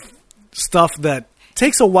world of stuff that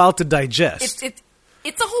takes a while to digest.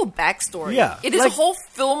 It's a whole backstory. Yeah. It is a whole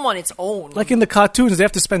film on its own. Like in the cartoons, they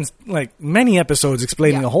have to spend like many episodes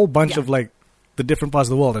explaining a whole bunch of like the different parts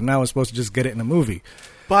of the world, and now we're supposed to just get it in a movie.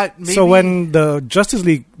 But maybe... So when the Justice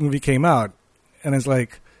League movie came out, and it's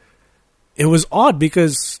like, it was odd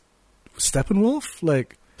because Steppenwolf,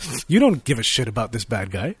 like, you don't give a shit about this bad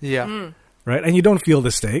guy. Yeah. Right? And you don't feel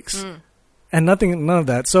the stakes. And none of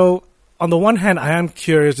that. So on the one hand, I am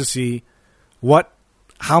curious to see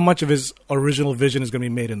how much of his original vision is going to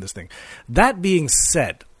be made in this thing. That being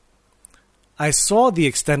said, I saw the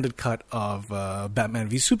extended cut of Batman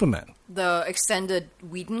v Superman. The extended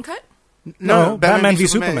Whedon cut? No, Batman v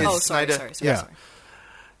Superman. Oh, sorry.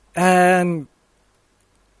 And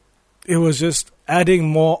it was just adding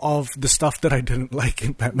more of the stuff that I didn't like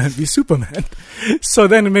in Batman v Superman. So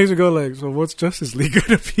then it makes me go like, so what's Justice League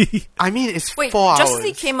gonna be? I mean, it's Wait, 4 hours. Justice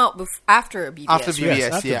League came out After after BVS. right? BVS,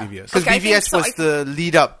 Yes, after yeah. BVS. Because Okay, I think BVS so. was the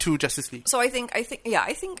lead up to Justice League. So I think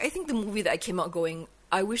the movie that I came out going,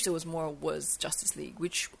 I wish there was more, was Justice League,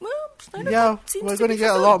 which, well, Snyder Yeah, Cut seems we're to going to be get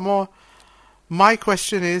a fulfilling. lot more. My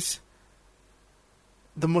question is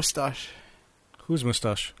the mustache. Whose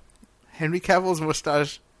mustache? Henry Cavill's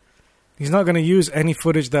mustache. He's not going to use any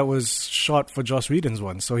footage that was shot for Joss Whedon's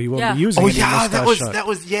one, so he won't Yeah. be using Oh any yeah, mustache shot. that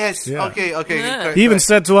was yes. Yeah. Okay. Yeah. correct, He even correct.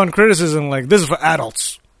 said to on criticism, like, this is for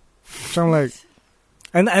adults. So I'm like,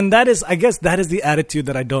 and that is, I guess that is the attitude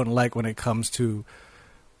that I don't like when it comes to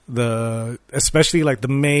especially like the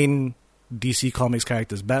main DC Comics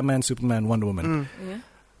characters, Batman, Superman, Wonder Woman. Yeah.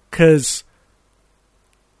 Because,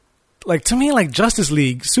 like, to me, like, Justice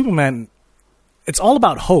League, Superman, it's all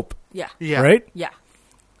about hope, Yeah. Yeah. right? Yeah.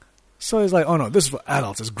 So it's like, oh no, this is for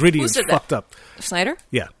adults. It's gritty Who and said that? fucked up. Snyder?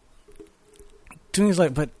 Yeah. To me, it's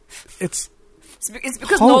like, but it's It's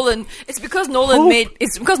because Hope. Nolan. It's because Nolan Hope. made.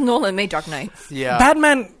 It's because Nolan made Dark Knight. Yeah.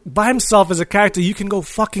 Batman by himself as a character. You can go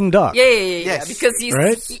fucking dark. Yeah. Yes. Because he's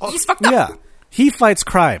Right? he's fucked up. Yeah. He fights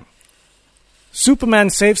crime. Superman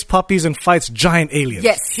saves puppies and fights giant aliens.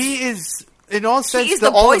 Yes. He is, in all sense, is the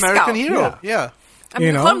the Boy all-American Scout. hero. Yeah. I mean,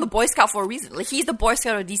 You we know? call him the Boy Scout for a reason. Like, he's the Boy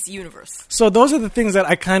Scout of DC Universe. So those are the things that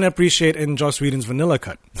I kind of appreciate in Joss Whedon's vanilla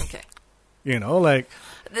cut. Okay. You know, like,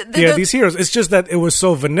 The- these heroes. It's just that it was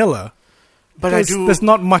so vanilla. But There's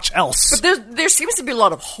not much else. But there seems to be a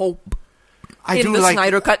lot of hope I in do the like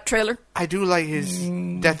Snyder Cut trailer. I do like his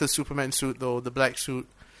Death of Superman suit though, the black suit.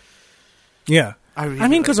 Yeah. I really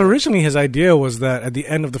mean, like because that. originally his idea was that at the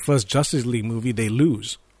end of the first Justice League movie, they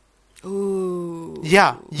lose. Ooh.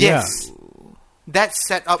 Yeah. Yes. That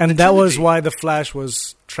set up And the that was trilogy. why the Flash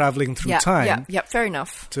was traveling through time Yeah, fair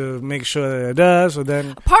enough. to make sure that it does. So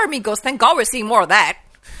then, Part of me goes, thank God we're seeing more of that.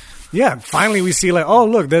 yeah, finally we see like, oh,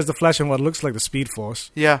 look, there's the Flash and what looks like the Speed Force.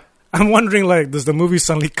 Yeah. I'm wondering, like, does the movie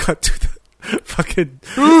suddenly cut to the fucking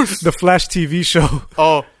the Flash TV show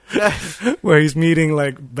Oh. where he's meeting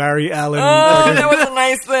like Barry Allen? Oh, that was a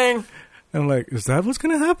nice thing. I'm like, is that what's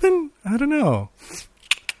gonna happen? I don't know.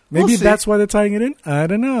 We'll Maybe see. that's why they're tying it in. I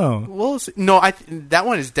don't know. We'll see. No, that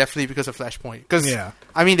one is definitely because of Flashpoint. Because Yeah.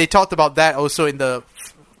 I mean, they talked about that also in the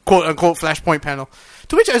quote unquote Flashpoint panel.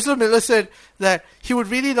 To which Ezra Miller said that he would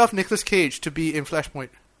really love Nicolas Cage to be in Flashpoint.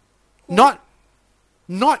 Not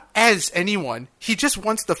as anyone. He just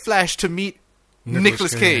wants the Flash to meet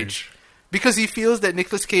Nicolas Cage. Because he feels that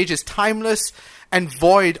Nicolas Cage is timeless and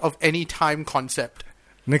void of any time concept.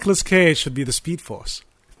 Nicolas Cage should be the Speed Force.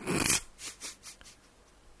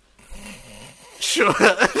 Sure.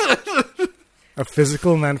 A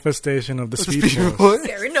physical manifestation of the Speed Force.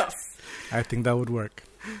 Fair enough. I think that would work.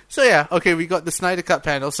 So yeah, okay, we got the Snyder Cut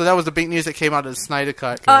panel. So that was the big news that came out of the Snyder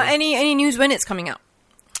Cut. Any news when it's coming out?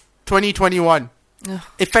 2021. Ugh.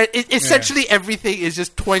 Essentially everything is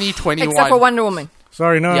just 2021. Except for Wonder Woman.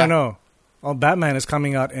 Sorry, no, Yeah. no. Oh, Batman is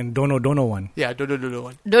coming out in Dono 1. Yeah, no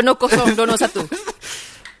one. Dono kosong, dono satu.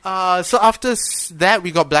 So after that, we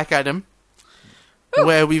got Black Adam,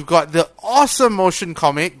 where we've got the awesome motion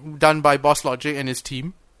comic done by Boss Logic and his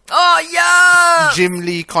team. Oh, yeah! Jim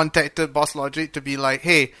Lee contacted Boss Logic to be like,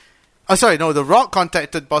 hey, The Rock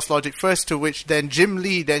contacted Boss Logic first, to which then Jim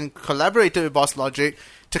Lee then collaborated with Boss Logic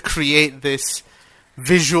to create this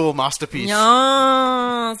visual masterpiece.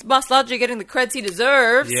 Yes, Boss Logic getting the creds he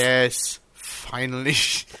deserves. Yes, finally.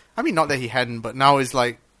 I mean, not that he hadn't, but now it's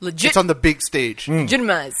like, Legit. it's on the big stage.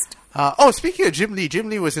 Legitimized. Speaking of Jim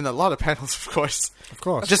Lee was in a lot of panels, of course. Of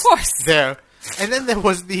course. Just course. there. And then there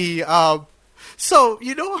was the, so,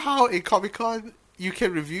 you know how in Comic-Con you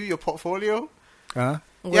can review your portfolio? Huh?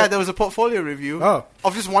 Yeah, there was a portfolio review Oh.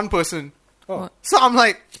 of just one person. Oh. So I'm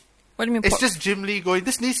like, What do you mean? it's just Jim Lee going,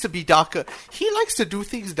 this needs to be darker. He likes to do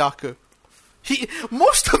things darker.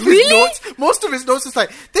 Most of his notes is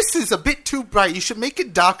like, this is a bit too bright. You should make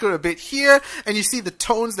it darker a bit here. And you see the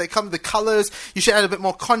tones that come, the colors. You should add a bit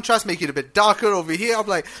more contrast, make it a bit darker over here. I'm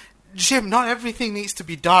like, Jim, not everything needs to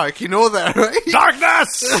be dark. You know that, right?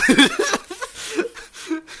 Darkness!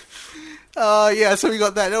 Yeah, so we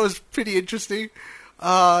got that. That was pretty interesting.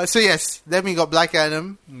 So yes, then we got Black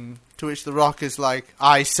Adam, to which The Rock is like,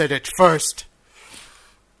 I said it first.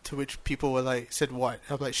 To which people were like, said what?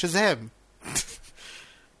 I'm like, Shazam.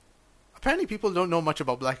 Apparently people don't know much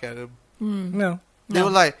about Black Adam. No. They were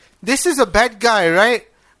like, this is a bad guy, right?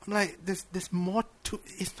 I'm like, there's more to...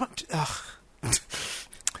 It's not...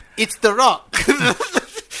 It's The Rock.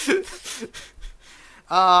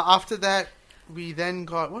 After that, we then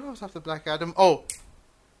got... What else after Black Adam? Oh.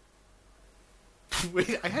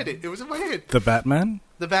 Wait, I had it. It was in my head. The Batman?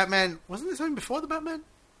 The Batman. Wasn't there something before the Batman?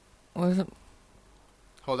 Was it?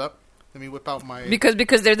 Hold up. Let me whip out my... Because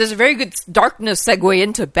there's a very good darkness segue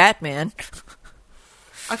into Batman.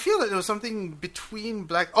 I feel like there was something between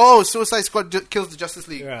Black... Oh, Suicide Squad kills the Justice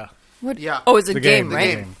League. Yeah. What? Yeah. Oh, it's a The game, game,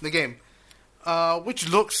 right? The game. Which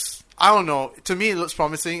looks... I don't know. To me, it looks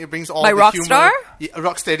promising. It brings all By the Rockstar? humor. Yeah,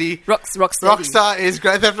 Rocksteady. Rockstar. Rockstar is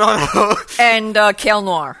Grand Theft Auto. And Kale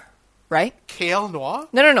Noir, right? Kale Noir?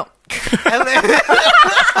 No.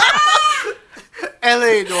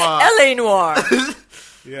 L.A. Noir. L.A. Noir.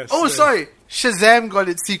 Yes. Oh, sorry. Shazam got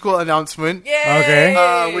its sequel announcement. Yay!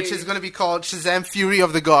 Okay. Which is going to be called Shazam Fury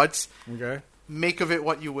of the Gods. Okay. Make of it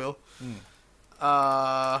what you will.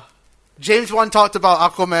 James Wan talked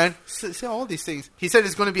about Aquaman. Say all these things. He said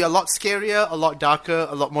it's going to be a lot scarier, a lot darker,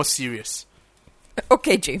 a lot more serious.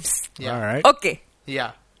 Okay, James. Yeah. All right. Okay.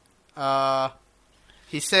 Yeah.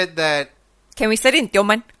 He said that Can we say it in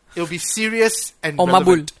Tioman? it'll be serious and O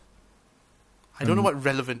relevant. I don't know what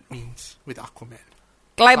relevant means with Aquaman.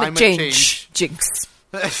 Climate Climate change. Jinx.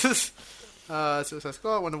 Suicide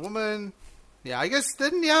Squad, Wonder Woman. Yeah, I guess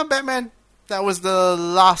then, Batman. That was the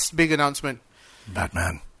last big announcement.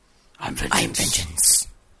 Batman. I'm vengeance.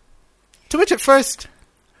 To which at first,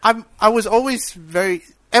 I was always very...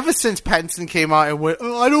 Ever since Pattinson came out and went,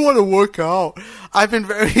 I don't want to work out, I've been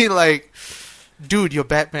very like, dude, you're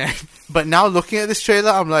Batman. But now looking at this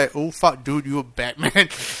trailer, I'm like, oh fuck, dude, you're Batman.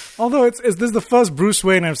 Although this is the first Bruce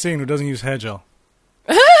Wayne I've seen who doesn't use hair gel.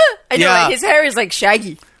 I know, Yeah. right? His hair is like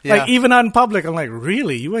shaggy. Yeah. Like even out in public, I'm like,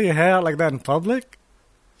 really? You wear your hair out like that in public?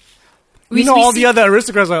 We all see- the other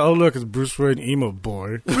aristocrats are like, oh look, it's Bruce Wayne emo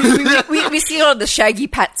boy. we see all the shaggy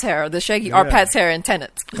Pat's hair, the shaggy R Pat's hair in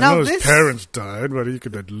Tenet. I Now know his this- parents died, but he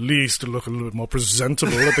could at least look a little bit more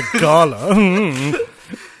presentable at the gala.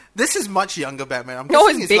 This is much younger Batman. I'm No,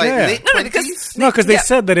 guessing it's it's like bigger. late No, 20s? because- No, because they Yeah.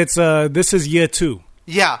 said that it's this is year 2.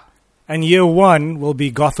 Yeah. And year 1 will be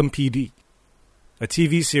Gotham PD, a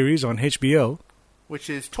TV series on HBO. Which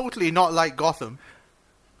is totally not like Gotham.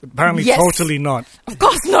 Apparently, Yes. totally not, Of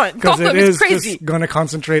course not. because Gotham it is is crazy. just going to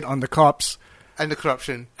concentrate on the cops And the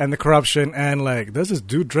corruption. and the corruption, and like there's this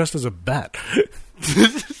dude dressed as a bat.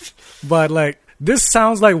 But like this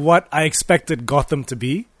sounds like what I expected Gotham to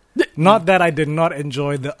be. Not that I did not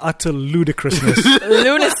enjoy the utter ludicrousness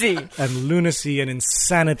Lunacy. and lunacy and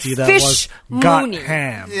insanity that Fish was Mooney.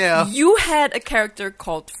 Gotham. Yeah. You had a character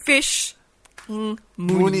called Fish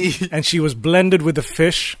Mooney. And she was blended with the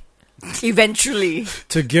fish eventually.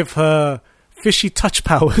 to give her fishy touch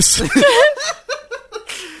powers.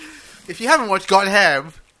 If you haven't watched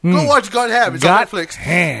Gotham, go watch Gotham. It's on Netflix.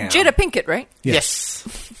 Gotham. Jada Pinkett, right? Yes.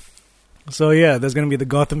 So yeah, there's gonna be the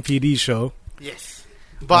Gotham PD show. Yes.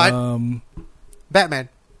 But Batman.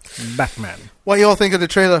 Batman. What y'all think of the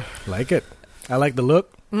trailer? Like it. I like the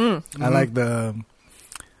look. I like the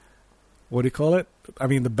what do you call it? I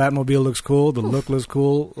mean, the Batmobile looks cool. The look looks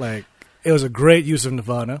cool. Like it was a great use of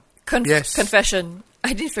Nirvana. Yes. Confession.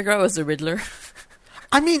 I didn't figure out it was the Riddler.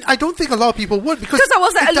 I mean, I don't think a lot of people would because Because I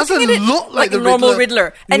was it doesn't looking at it look like a the normal Riddler.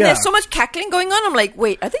 Riddler. And Yeah. there's so much cackling going on. I'm like,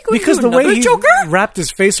 wait, are they going Because to the do another way he Joker? wrapped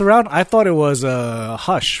his face around, I thought it was a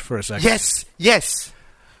Hush for a second. Yes.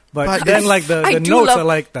 But But then I- like the I do notes love- are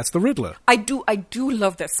like, that's the Riddler. I do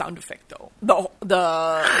love that sound effect though. The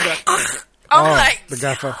I'm like, the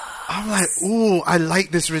gaffer. I'm like, ooh, I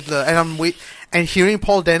like this Riddler, and and hearing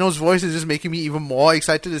Paul Dano's voice is just making me even more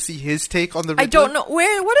excited to see his take on the Riddler. I don't know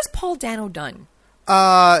what has Paul Dano done?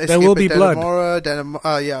 There will be blood.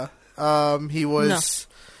 Yeah. He was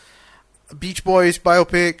Beach Boys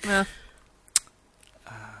biopic. Yeah.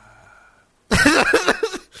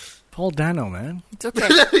 Paul Dano, man. It's okay.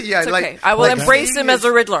 Yeah, It's like okay. I will like embrace saying him as a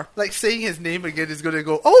his- Riddler. Like saying his name again is gonna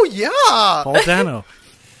go. Oh yeah, Paul Dano.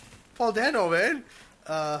 Paul Dano, man.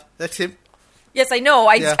 That's him. Yes, I know.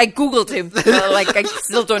 I googled him. Like I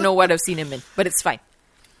still don't know what I've seen him in, but it's fine.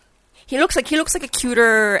 He looks like a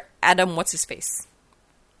cuter Adam. What's his face?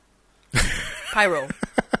 Pyro.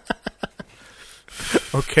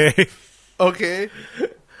 Okay. Okay.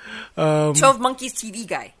 12 Monkeys TV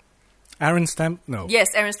guy. Aaron No. Yes,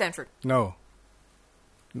 Aaron Stanford. No.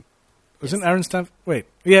 Wasn't Aaron Stanford? Wait.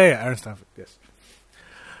 Yeah, Aaron Stanford. Yes.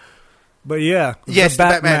 But yeah, Yes, the the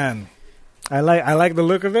Batman. I like the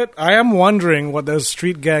look of it. I am wondering what those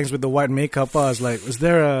street gangs with the white makeup are. Is like, is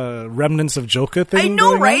there a remnants of Joker thing? I know,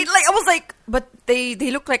 going right? on? Like I was like, but they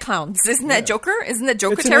look like clowns. Isn't that Joker? Isn't that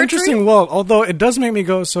Joker It's an territory? interesting world. Although it does make me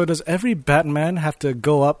go, so does every Batman have to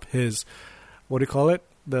go up his, what do you call it?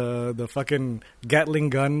 The fucking Gatling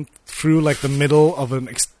gun through like the middle of an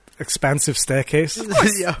expansive staircase?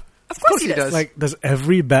 Yeah. Of course he does. does. Like, does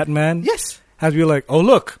every Batman Yes. have to be like, oh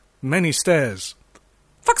look, many stairs,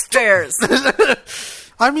 Fuck stairs.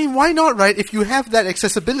 I mean, why not, right? If you have that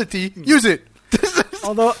accessibility, use it.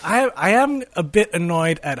 Although I am a bit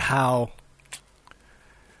annoyed at how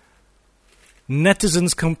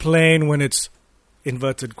netizens complain when it's,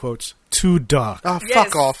 inverted quotes, too dark. Oh,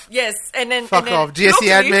 fuck off. Yes, and then Fuck off. GSC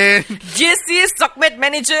admin. GSC Stockmed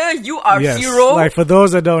Manager, you are Yes, hero. like for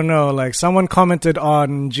those that don't know, like someone commented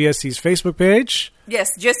on GSC's Facebook page. Yes,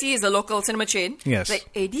 GSC is a local cinema chain. Yes. Like,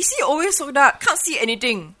 hey, DC always so dark, can't see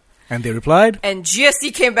anything. And they replied, And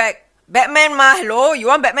GSC came back, Batman ma, hello, you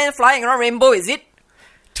want Batman flying around rainbow, is it?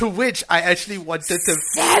 To which I actually wanted to...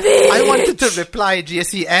 Savage! I wanted to reply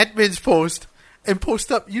GSC admin's post and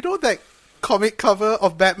post up, you know that comic cover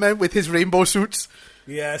of Batman with his rainbow suits?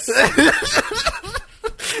 yes.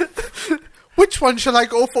 Which one shall I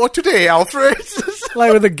go for today, Alfred?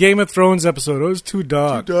 Like with the Game of Thrones episode, it was too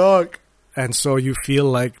dark. Dog. And so you feel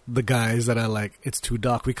like the guys that are like, it's too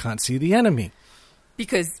dark, we can't see the enemy.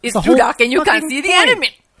 Because it's The too whole dark and you can't fucking see the point. enemy.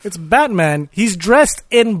 It's Batman. He's dressed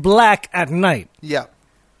in black at night. Yeah.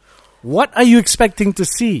 What are you expecting to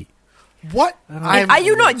see? What? Are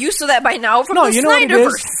you not used to that by now from No, the you know what it Snyderverse?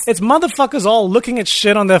 is? It's motherfuckers all looking at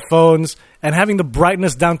shit on their phones and having the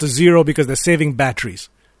brightness down to 0 because they're saving batteries.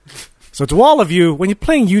 So to all of you, when you're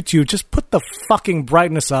playing YouTube, just put the fucking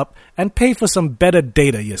brightness up and pay for some better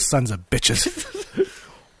data, you sons of bitches.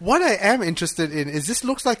 What I am interested in is this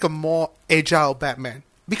looks like a more agile Batman.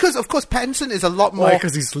 Because, of course, Pattinson is a lot more... Why?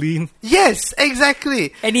 Because he's lean. Yes,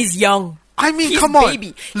 exactly. And he's young. I mean, He's come on.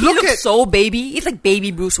 baby. He Look looks at so baby. He's like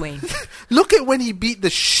baby Bruce Wayne. look at when he beat the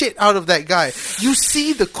shit out of that guy. You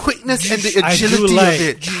see the quickness and the I agility do like of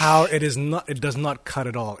it. how it is not. It does not cut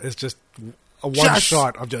at all. It's just a one Just-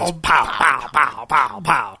 shot of just oh, pow, pow, pow, pow,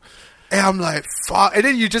 pow. And I'm like, fuck. And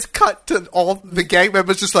then you just cut to all the gang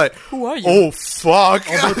members just like, Who are you? oh, fuck.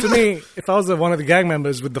 Although to me, if I was one of the gang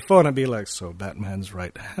members with the phone, I'd be like, so Batman's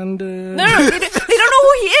right-handed. No, they don't know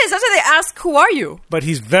who he is. That's why they ask, who are you? But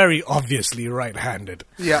he's very obviously right-handed.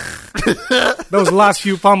 Yeah. Those last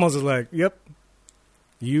few pummels are like, yep,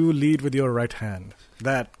 you lead with your right hand.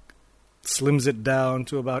 That slims it down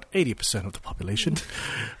to about 80% of the population.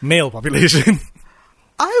 Male population.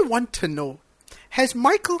 I want to know, has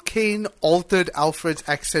Michael Caine altered Alfred's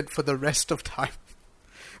accent for the rest of time?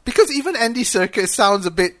 Because even Andy Serkis sounds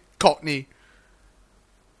a bit Cockney.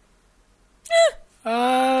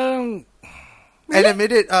 Um, And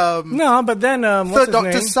admit it, no, but then, what's Third his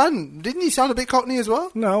Doctor's name? son, didn't he sound a bit Cockney as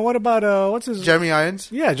well? No, what about, what's his... Jeremy Irons.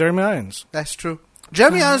 Yeah, Jeremy Irons. That's true.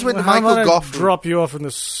 Jeremy Irons went to How Michael about I Goff. drop you off on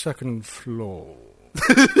the second floor.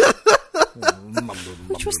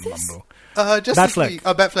 Which was this? Justice Batfleck. League.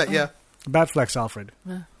 Batfleck, yeah. Batflex Alfred.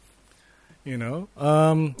 You know?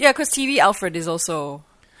 Yeah, because TV Alfred is also...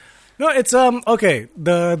 No, it's, okay.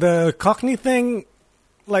 The Cockney thing,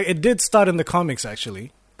 like, it did start in the comics,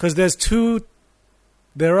 actually. Because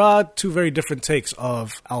there are two very different takes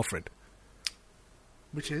of Alfred.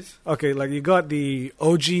 Which is? Okay, like, you got the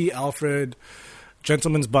OG Alfred,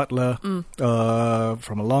 gentleman's butler,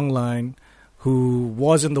 from a long line, who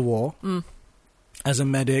was in the war as a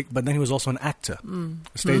medic, but then he was also an actor,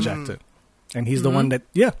 a stage actor. And he's the one that,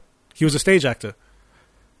 he was a stage actor.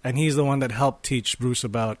 And he's the one that helped teach Bruce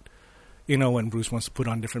about, you know, when Bruce wants to put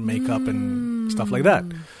on different makeup and stuff like that.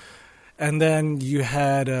 And then you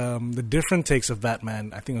had the different takes of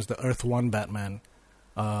Batman. I think it was the Earth 1 Batman,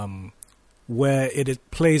 where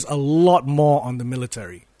it plays a lot more on the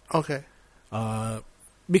military. Okay.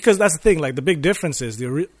 Because that's the thing, like, the big difference is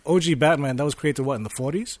the OG Batman, that was created, what, in the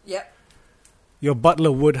 40s? Yep. Your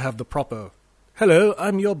butler would have the proper, hello,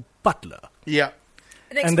 I'm your butler. Yeah.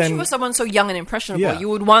 And especially then- for someone so young and impressionable, Yeah. you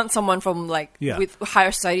would want someone from, like, Yeah. with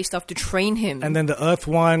higher society stuff to train him. And then the Earth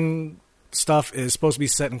 1 stuff is supposed to be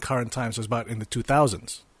set in current times, so it's about in the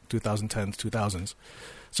 2000s, 2010s, 2000s.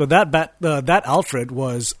 So that Alfred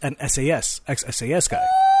was an SAS, ex-SAS guy.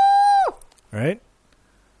 Right?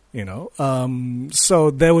 You know? So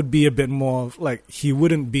there would be a bit more, like, he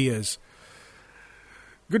wouldn't be as,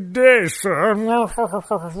 good day, sir. I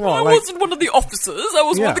wasn't one of the officers, I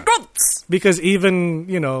was one of the grunts. Because even,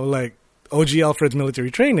 you know, like, OG Alfred's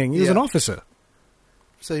military training, he was an Yeah. officer.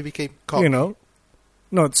 So he became Cockney. You know?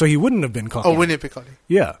 No, so he wouldn't have been Cockney. Oh, wouldn't it be Cockney?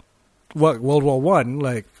 Yeah. World War One,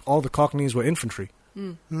 like, all the Cockneys were infantry.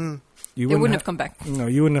 You They wouldn't have come back. No,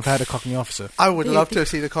 you wouldn't have had a Cockney officer. I would love to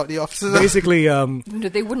see the Cockney officers. Basically, They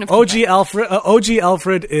wouldn't have come OG back.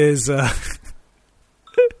 Alfred is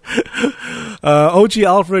OG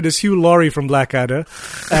Alfred is Hugh Laurie from Blackadder,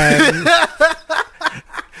 and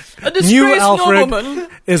A disgraced new Alfred nobleman.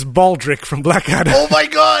 is Baldrick from Blackadder. Oh my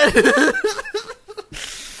god!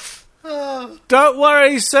 Don't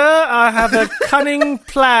worry, sir. I have a cunning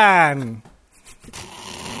plan.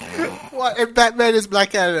 What? And Batman is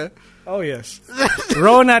Blackadder. Oh, yes.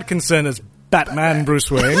 Rowan Atkinson is Batman Bruce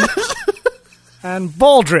Wayne. And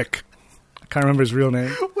Baldrick, I can't remember his real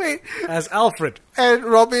name, Wait. as Alfred. And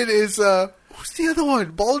Robin is, who's the other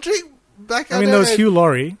one? Baldrick? Blackadder? I mean, there was and- Hugh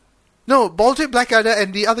Laurie. No, Baldrick, Blackadder,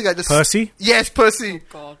 and the other guy. Percy? Yes, Percy.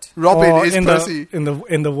 God. Robin Or is in Percy. in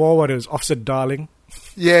the war, what is Officer Darling.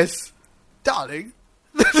 Yes. Darling.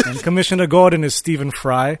 And Commissioner Gordon is Stephen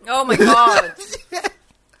Fry. Oh my God.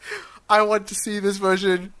 I want to see this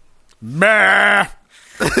version. Meh.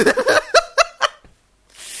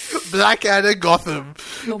 Blackadder Gotham.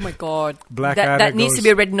 Oh my God. Blackadder that needs goes- to be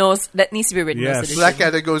a red nose. That needs to be a red Yes. nose edition.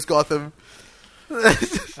 Blackadder goes Gotham.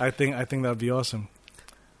 I think that'd be awesome.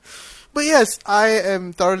 But yes, I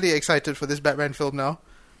am thoroughly excited for this Batman film now.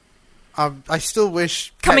 I still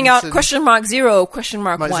wish Coming out, Pattinson- question mark 0, question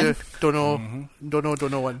mark 1. Don't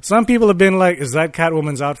know one. Some people have been like, "Is that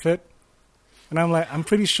Catwoman's outfit?" And I'm like, I'm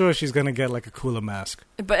pretty sure she's gonna get like a cooler mask.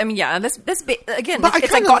 But I mean, yeah, again, But I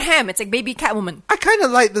it's like kinda- Gotham. It's like baby Catwoman. I kind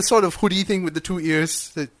of like the sort of hoodie thing with the 2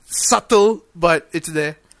 ears. It's subtle, but it's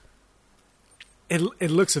there.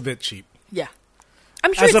 It looks a bit cheap. Yeah.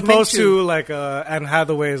 I'm sure As it's opposed meant to like Anne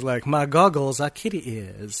Hathaway is like, my goggles are kitty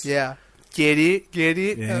ears. Yeah. Get it?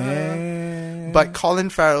 Yeah. But Colin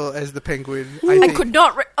Farrell as the Penguin. I think could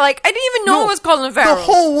not, I didn't even know No, it was Colin Farrell. the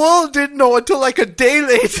whole world didn't know until like a day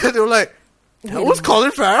later. They were like, that was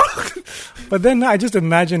Colin Farrell? But then I just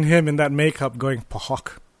imagine him in that makeup going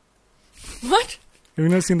Pahok. What? Have you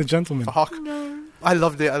never seen The Gentleman? Hawk. I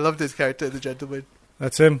loved it. I loved his character, The Gentleman.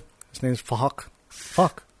 That's him. His name's Fahok.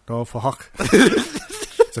 Fuck. No, Fahok.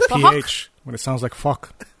 It's a Fahok? PH when it sounds like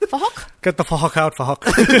fuck. Fuck? Get the Fahok out, Fahok.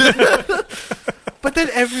 But then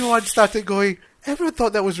everyone started going, everyone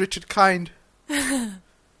thought that was Richard Kind.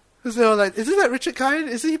 Because they were like, isn't that Richard Kind?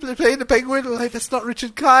 Is he playing the Penguin? We're like, that's not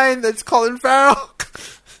Richard Kind, that's Colin Farrell.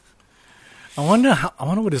 I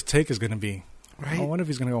wonder what his take is going to be. Right? I wonder if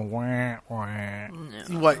he's going to go wah, wah.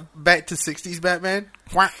 What, back to 60s Batman?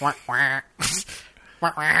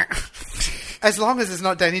 As long as it's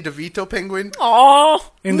not Danny DeVito Penguin.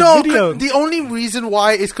 Oh, In No, the video, 'cause the only reason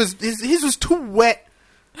why is because his was too wet.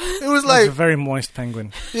 It was it's like, a very moist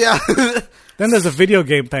penguin. yeah. Then there's a video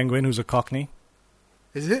game penguin who's a cockney.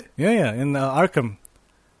 Is it? Yeah, in Arkham.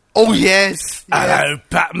 Oh, yes. Hello,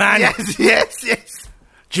 Batman. Yes.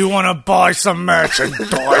 Do you want to buy some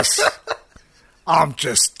merchandise? I'm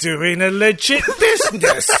just doing a legit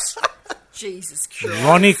business. Jesus Christ.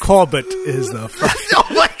 Ronnie Corbett is the Oh,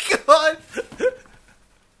 my God.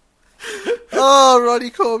 Oh, Ronnie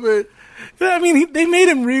Corbett. I mean, they made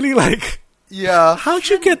him really like, Yeah. how'd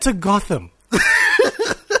you get to Gotham?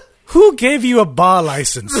 Who gave you a bar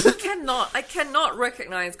license? I cannot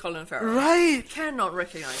recognize Colin Farrell. Right. Cannot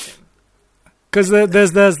recognize him. Because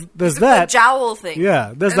there's The that. jowl thing.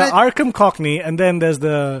 Yeah, there's And the Arkham Cockney, and then there's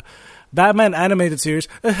the Batman animated series.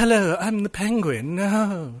 Hello, I'm the Penguin.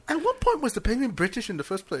 No. At what point was the Penguin British in the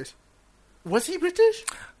first place? Was he British?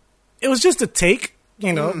 It was just a take,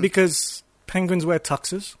 because penguins wear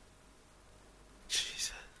tuxes.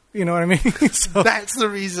 Jesus. You know what I mean? So, That's the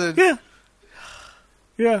reason.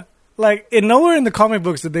 yeah. Like, nowhere in the comic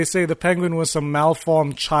books did they say the penguin was some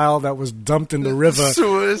malformed child that was dumped in the river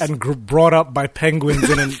Sewers. and brought up by penguins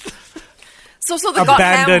in an So the Gotham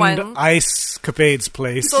abandoned one. ice capades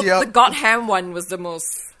place. So Yep. the Gotham one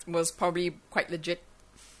was probably quite legit.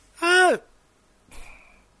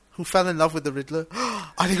 Who fell in love with the Riddler?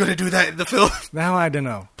 Are they going to do that in the film? Now I don't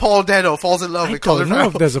know. Paul Dano falls in love I with don't Colin know Farrell.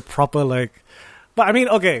 if there's a proper but I mean,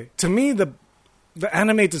 okay, to me the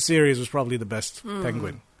animated series was probably the best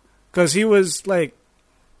Penguin, because he was like,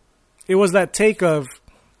 it was that take of,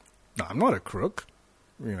 no, I'm not a crook,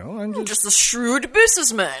 I'm Just a shrewd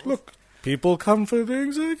businessman. look, people come for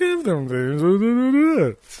things, I give them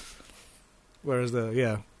things. Whereas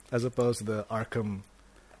as opposed to the Arkham,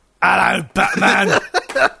 hello Batman,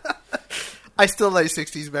 I still like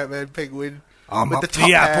 60s Batman Penguin. I'm With up the the, top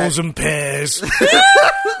hat. apples and pears.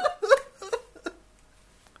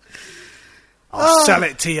 I'll sell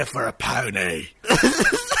it to you for a pony.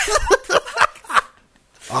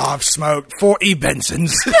 I've smoked 40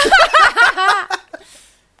 Bensons.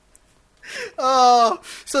 Oh,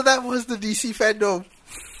 so that was the DC fandom.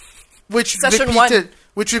 Which Session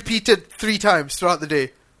repeated 3 times throughout the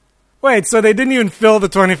day. Wait, so they didn't even fill the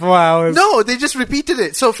 24 hours? No, they just repeated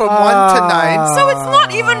it. So from 1 to 9. So it's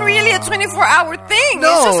not even really a 24-hour thing.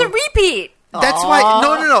 No. It's just a repeat. That's why.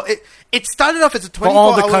 No. It started off as a 24 For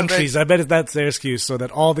all the hour countries. event. I bet that's their excuse, so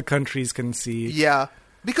that all the countries can see. Yeah.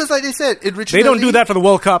 Because like they said, originally... They don't do that for the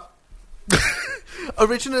World Cup.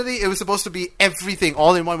 Originally, it was supposed to be everything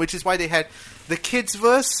all in one, which is why they had the kids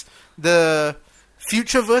verse, the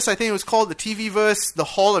Futureverse, I think it was called, the TV-verse, the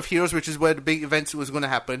Hall of Heroes, which is where the big events was going to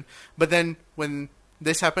happen. But then when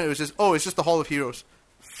this happened, it was just, it's just the Hall of Heroes.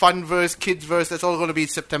 Funverse, Kidsverse, that's all going to be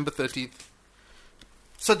September 13th.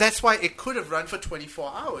 So that's why it could have run for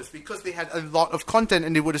 24 hours, because they had a lot of content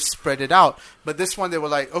and they would have spread it out. But this one, they were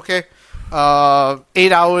like, okay,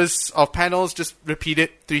 8 hours of panels, just repeat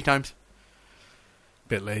it 3 times.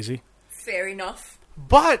 Bit lazy. Fair enough.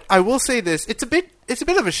 But I will say this, it's a bit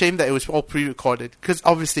of a shame that it was all pre-recorded, because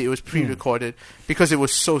obviously it was pre-recorded because it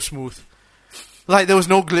was so smooth. Like, there was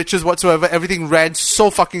no glitches whatsoever. Everything ran so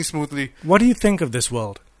fucking smoothly. What do you think of this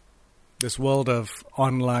world? This world of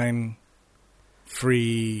online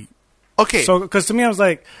free... Okay. So, because to me, I was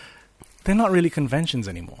like, they're not really conventions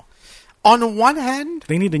anymore. On one hand...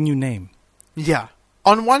 They need a new name. Yeah.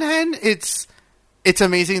 On one hand, it's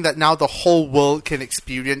amazing that now the whole world can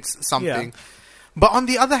experience something. Yeah. But on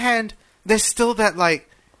the other hand, there's still that, like,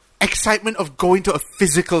 excitement of going to a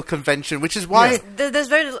physical convention, which is why... Yeah.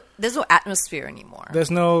 There's no atmosphere anymore.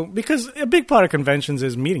 There's no... Because a big part of conventions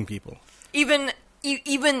is meeting people. Even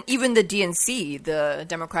the DNC, the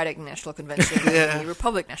Democratic National Convention, and the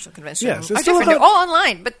Republic National Convention, yes, are different. They're all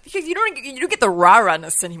online, but because you don't get the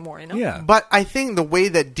rah-rahness anymore, you know? Yeah. But I think the way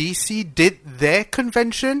that DC did their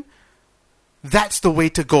convention, that's the way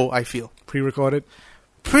to go, I feel. Pre-recorded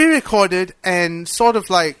And sort of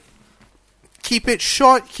like keep it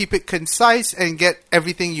short, keep it concise, and get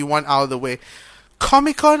everything you want out of the way.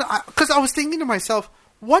 Comic-Con, because I was thinking to myself,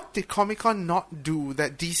 what did Comic-Con not do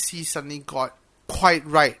that DC suddenly got quite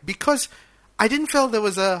right? Because I didn't feel there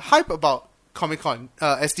was a hype about Comic-Con,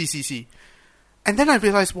 SDCC. And then I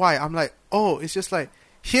realized why. I'm like, it's just like,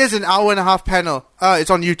 here's an hour and a half panel.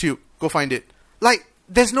 It's on YouTube. Go find it. Like,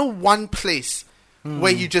 there's no one place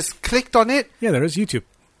where you just clicked on it. Yeah, there is YouTube.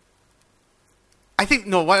 I think,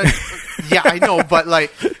 yeah, I know, but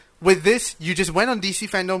like, with this, you just went on DC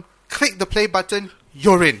Fandom, click the play button,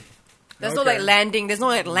 you're in. There's no like landing, there's no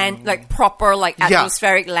like proper like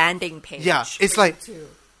atmospheric landing page. Yeah, it's like,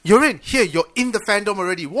 you're in. Here, you're in the fandom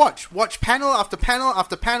already. Watch panel after panel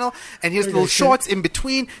after panel, and here's little shorts in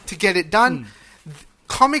between to get it done.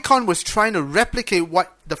 Comic-Con was trying to replicate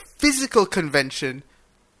what the physical convention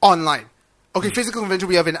online. Okay, physical convention,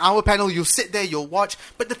 we have an hour panel, you'll sit there, you'll watch.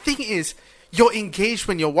 But the thing is, you're engaged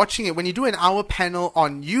when you're watching it. When you do an hour panel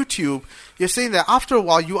on YouTube, you're saying that after a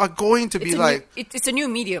while, you are going to be like... It's a new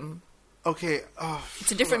medium. Okay.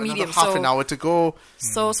 It's a different medium. Half an hour to go.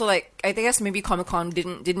 So like, I guess maybe Comic-Con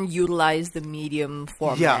didn't utilize the medium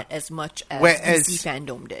format as much as DC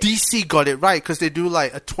Fandom did. DC got it right, because they do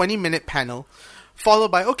like a 20-minute panel,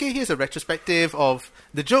 followed by, here's a retrospective of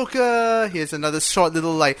the Joker, here's another short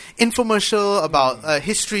little like infomercial about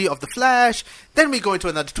history of the Flash, then we go into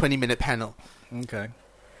another 20-minute panel. Okay.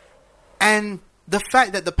 And the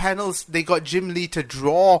fact that the panels, they got Jim Lee to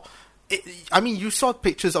draw, you saw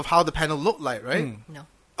pictures of how the panel looked like, right? No.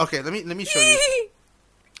 Okay, let me show you.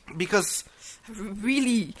 Because...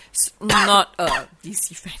 really not a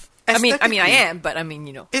DC fan. I mean, I am, but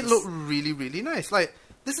you know. It looked really, really nice. Like,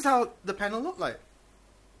 this is how the panel looked like.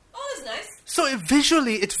 Oh, that's nice. So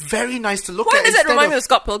visually, it's very nice to look Why at. does that remind me of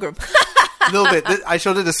Scott Pilgrim? A little bit. I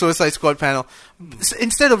showed it the Suicide Squad panel. So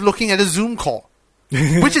instead of looking at a Zoom call,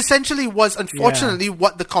 which essentially was, unfortunately,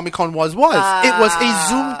 what the Comic-Con was. It was a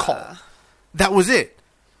Zoom call. That was it.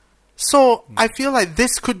 So I feel like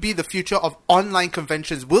this could be the future of online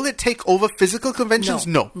conventions. Will it take over physical conventions?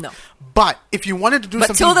 No. But if you wanted to do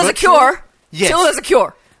something till there's virtual, a cure. yes. Till there's a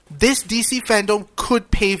cure. This DC Fandom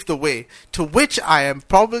could pave the way, to which I am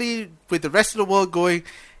probably with the rest of the world going,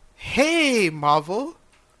 hey, Marvel,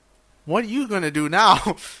 what are you going to do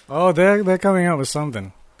now? Oh, they're coming out with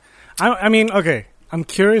something. I mean, okay, I'm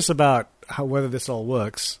curious about whether this all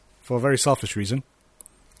works for a very selfish reason.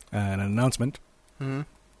 An announcement. Mm-hmm.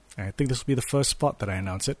 I think this will be the first spot that I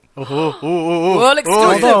announce it. Well,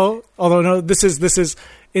 exclusive. Although no, this is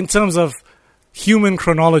in terms of human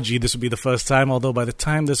chronology, this would be the first time, although by the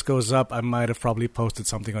time this goes up, I might have probably posted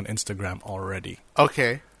something on Instagram already.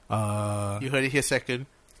 Okay. You heard it here second.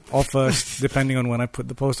 Or first, depending on when I put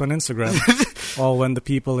the post on Instagram. Or when the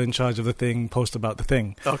people in charge of the thing post about the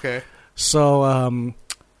thing. Okay. So,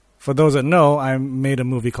 for those that know, I made a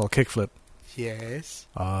movie called Kickflip. Yes.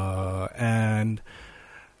 And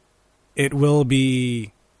it will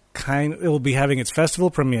be having its festival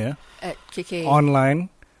premiere at KK online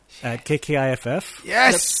at KKIFF.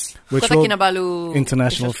 Yes. Which Kota Kinabalu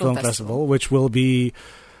International Film Festival, which will be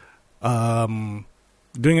doing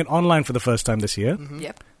it online for the first time this year. Mm-hmm.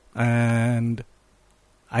 Yep. And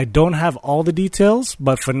I don't have all the details,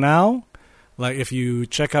 but for now, like if you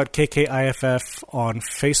check out KKIFF on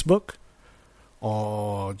Facebook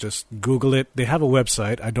or just Google it. They have a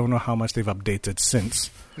website. I don't know how much they've updated since,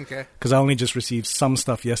 Okay. because I only just received some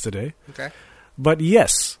stuff yesterday. Okay. But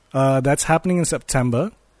yes, that's happening in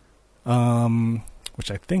September, which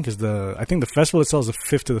I think is I think the festival itself is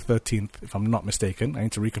the 5th to the 13th, if I'm not mistaken. I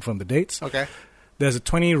need to reconfirm the dates. Okay. There's a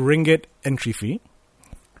 20 ringgit entry fee,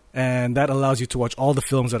 and that allows you to watch all the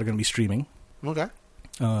films that are going to be streaming, Okay.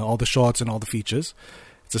 all the shorts and all the features.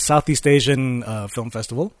 It's a Southeast Asian film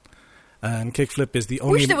festival, and Kickflip is the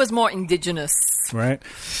only... Wish there was more indigenous right?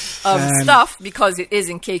 And- stuff because it is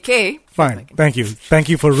in KK. Fine, thank you. Thank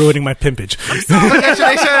you for ruining my pimpage.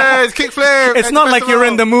 Congratulations, Kickflip! It's not like you're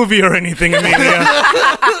in the movie or anything, Amelia.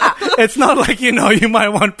 It's not like, you might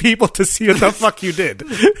want people to see what the fuck you did.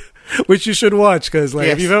 Which you should watch, because if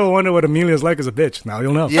Yes. you've ever wondered what Amelia's like as a bitch, now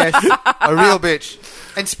you'll know. Yes, a real bitch.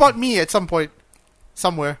 And spot me at some point,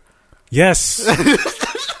 somewhere. Yes.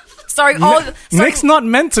 Sorry, Nick's not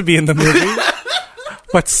meant to be in the movie,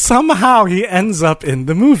 but somehow he ends up in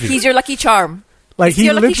the movie. he's your lucky charm. Like, he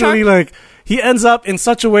your lucky literally, he ends up in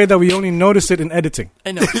such a way that we only notice it in editing.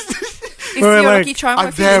 I know. It's We're your like, lucky charm. I'm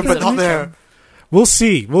I feel there, like but it's a not lucky there. charm. We'll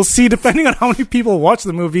see. We'll see, depending on how many people watch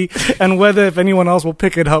the movie and whether if anyone else will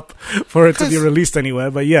pick it up for it to be released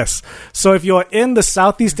anywhere. But yes. So if you're in the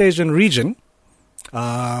Southeast Asian region,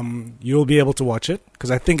 you'll be able to watch it,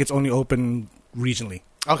 because I think it's only open regionally.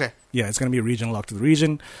 Okay. Yeah, it's going to be a region locked to the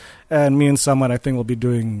region. And me and someone, I think, will be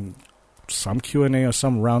doing some Q&A or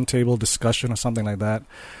some roundtable discussion or something like that.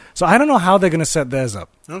 So I don't know how they're going to set theirs up.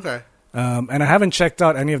 Okay. And I haven't checked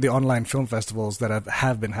out any of the online film festivals that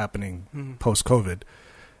have been happening post-COVID.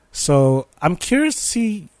 So I'm curious to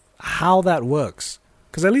see how that works.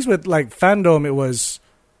 Because at least with, Fandom, it was,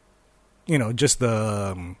 just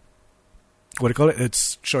the... what do you call it?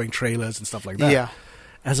 It's showing trailers and stuff like that. Yeah.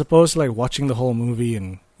 As opposed to, watching the whole movie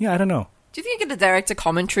and... Yeah, I don't know. Do you think you get the director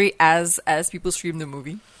commentary as people stream the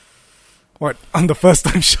movie? What, on the first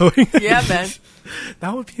time showing? Yeah, man.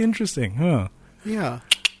 That would be interesting, huh? Yeah.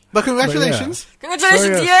 But congratulations.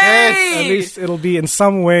 Congratulations! So, Yay! At least it'll be in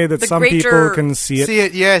some way that The some greater- people can see it. See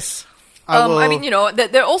it, yes. I mean,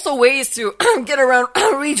 there are also ways to get around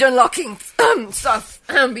region locking stuff,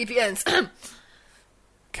 VPNs.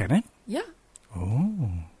 Can it? Yeah. Oh.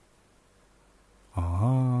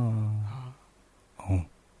 Ah.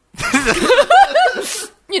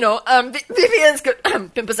 VPNs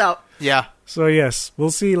could pimp us out. Yeah. So yes,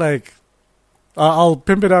 we'll see. I'll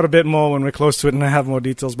pimp it out a bit more when we're close to it and I have more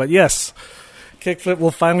details. But yes, Kickflip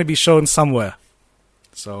will finally be shown somewhere.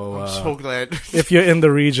 So, I'm so glad. if you're in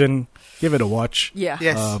the region, give it a watch. Yeah.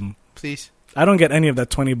 Yes. Please. I don't get any of that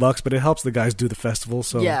 $20, but it helps the guys do the festival.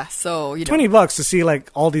 So Yeah. So $20 to see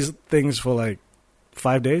all these things for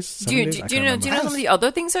 5 days. Do you 7 days? I know? can't Do you know remember. some of the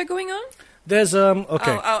other things that are going on? There's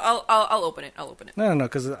okay. I'll open it. I'll open it. No,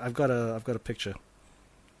 because I've got a picture.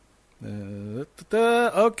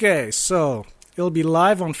 Okay, so it'll be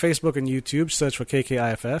live on Facebook and YouTube. Search for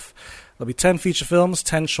KKIFF. There'll be 10 feature films,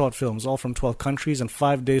 10 short films, all from 12 countries, and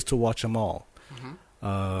 5 days to watch them all.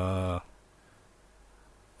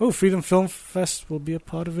 Freedom Film Fest will be a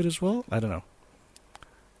part of it as well? I don't know.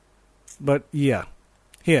 But yeah.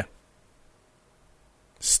 Here.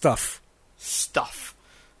 Stuff.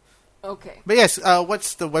 Okay. But yes,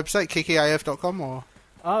 what's the website? kkif.com or?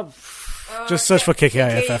 Just search for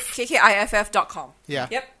KKIFF. KKIFF.com. Yeah.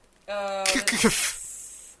 Yep.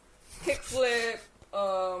 Kickflip,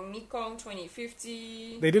 Mekong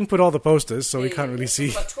 2050. They didn't put all the posters, so we can't really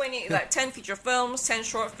see. But 10 feature films, 10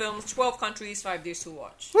 short films, 12 countries, 5 days to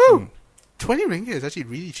watch. Woo! 20 ringgit is actually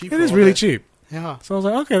really cheap. It for is all really that. cheap. Yeah. So I was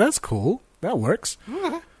like, okay, that's cool. That works.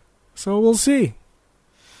 Okay. So we'll see.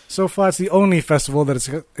 So far, it's the only festival that has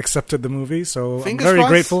accepted the movie, so Fingers I'm very crossed.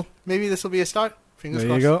 grateful. Maybe this will be a start. Fingers There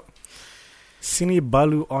crossed. you go. Cine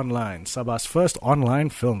Balu Online, Sabah's first online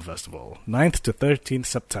film festival, 9th to 13th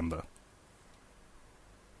September.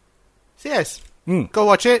 So yes, Mm. go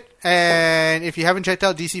watch it. And if you haven't checked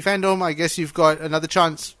out DC Fandom, I guess you've got another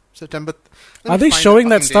chance. September. Are they showing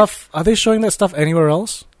that stuff? Are they showing that stuff anywhere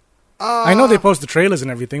else? I know they post the trailers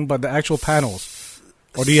and everything, but the actual panels.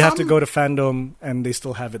 Or do you have to go to Fandom and they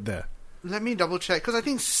still have it there? Let me double check, because I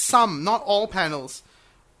think some, not all panels,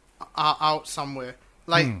 are out somewhere.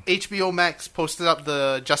 Like HBO Max posted up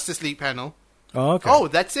the Justice League panel. Oh, okay. Oh,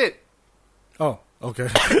 that's it. Oh, okay.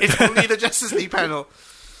 It's only the Justice League panel.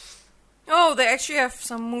 Oh, they actually have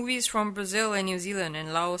some movies from Brazil and New Zealand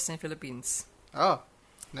and Laos and Philippines. Oh,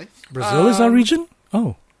 nice. Brazil is our region?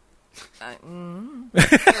 Oh.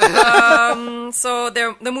 So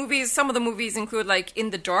the movies, some of the movies include In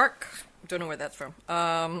the Dark. Don't know where that's from.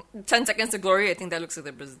 10 Seconds to Glory. I think that looks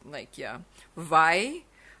like Vi.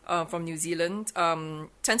 from New Zealand. 10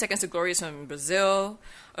 Seconds to Glory is from Brazil.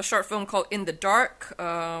 A short film called In the Dark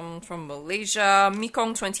from Malaysia.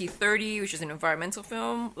 Mekong 2030, which is an environmental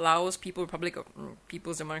film. Laos, People's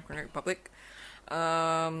Democratic Republic.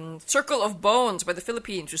 Circle of Bones by the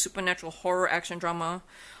Philippines, which is supernatural horror action drama.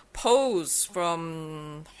 Pose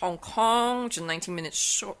from Hong Kong, which is 9-minute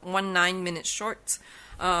short.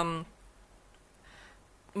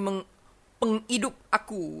 Penghidup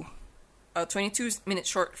Aku, a 22-minute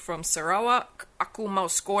short from Sarawak. Aku Mau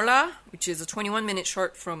Sekolah, which is a 21-minute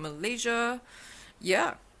short from Malaysia.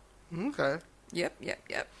 Yeah. Okay. Yep.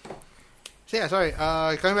 So yeah, sorry.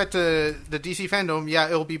 Going back to the DC fandom, yeah,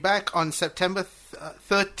 it'll be back on September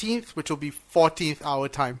 13th, which will be 14th our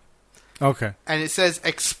time. Okay. And it says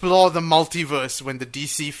explore the multiverse when the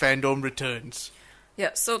DC fandom returns.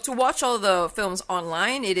 Yeah, so to watch all the films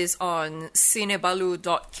online, it is on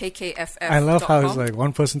cinebalu.kkff.com. I love how it's like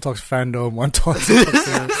one person talks fandom, one talks...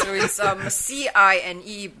 So it's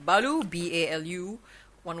CINE Balu, BALU,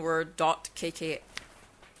 one word, .kkiff.com.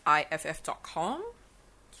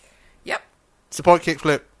 Yep. Support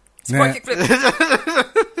Kickflip. Kickflip.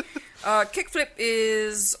 Kickflip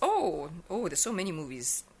is... Oh, there's so many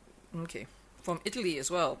movies. Okay. From Italy as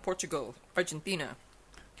well, Portugal, Argentina.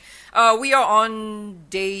 We are on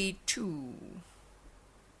day 2,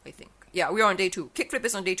 I think. Yeah, we are on day 2. Kickflip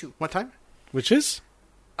is on day 2. What time? Which is?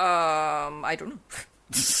 I don't know.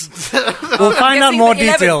 We'll find out more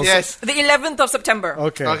details. Yes. The 11th of September.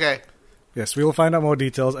 Okay. Yes, we will find out more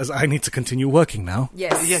details as I need to continue working now.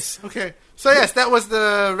 Yes. Okay. So yes, that was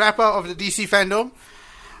the wrap-up of the DC fandom.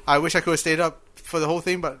 I wish I could have stayed up for the whole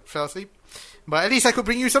thing, but fell asleep. But at least I could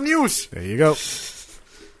bring you some news. There you go.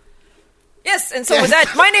 Yes, and so with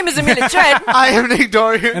that, my name is Amelia Chen. I am Nick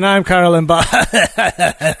Dorian. And I'm Carolyn Ba.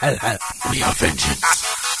 We are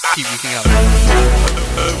vengeance. Keep waking up.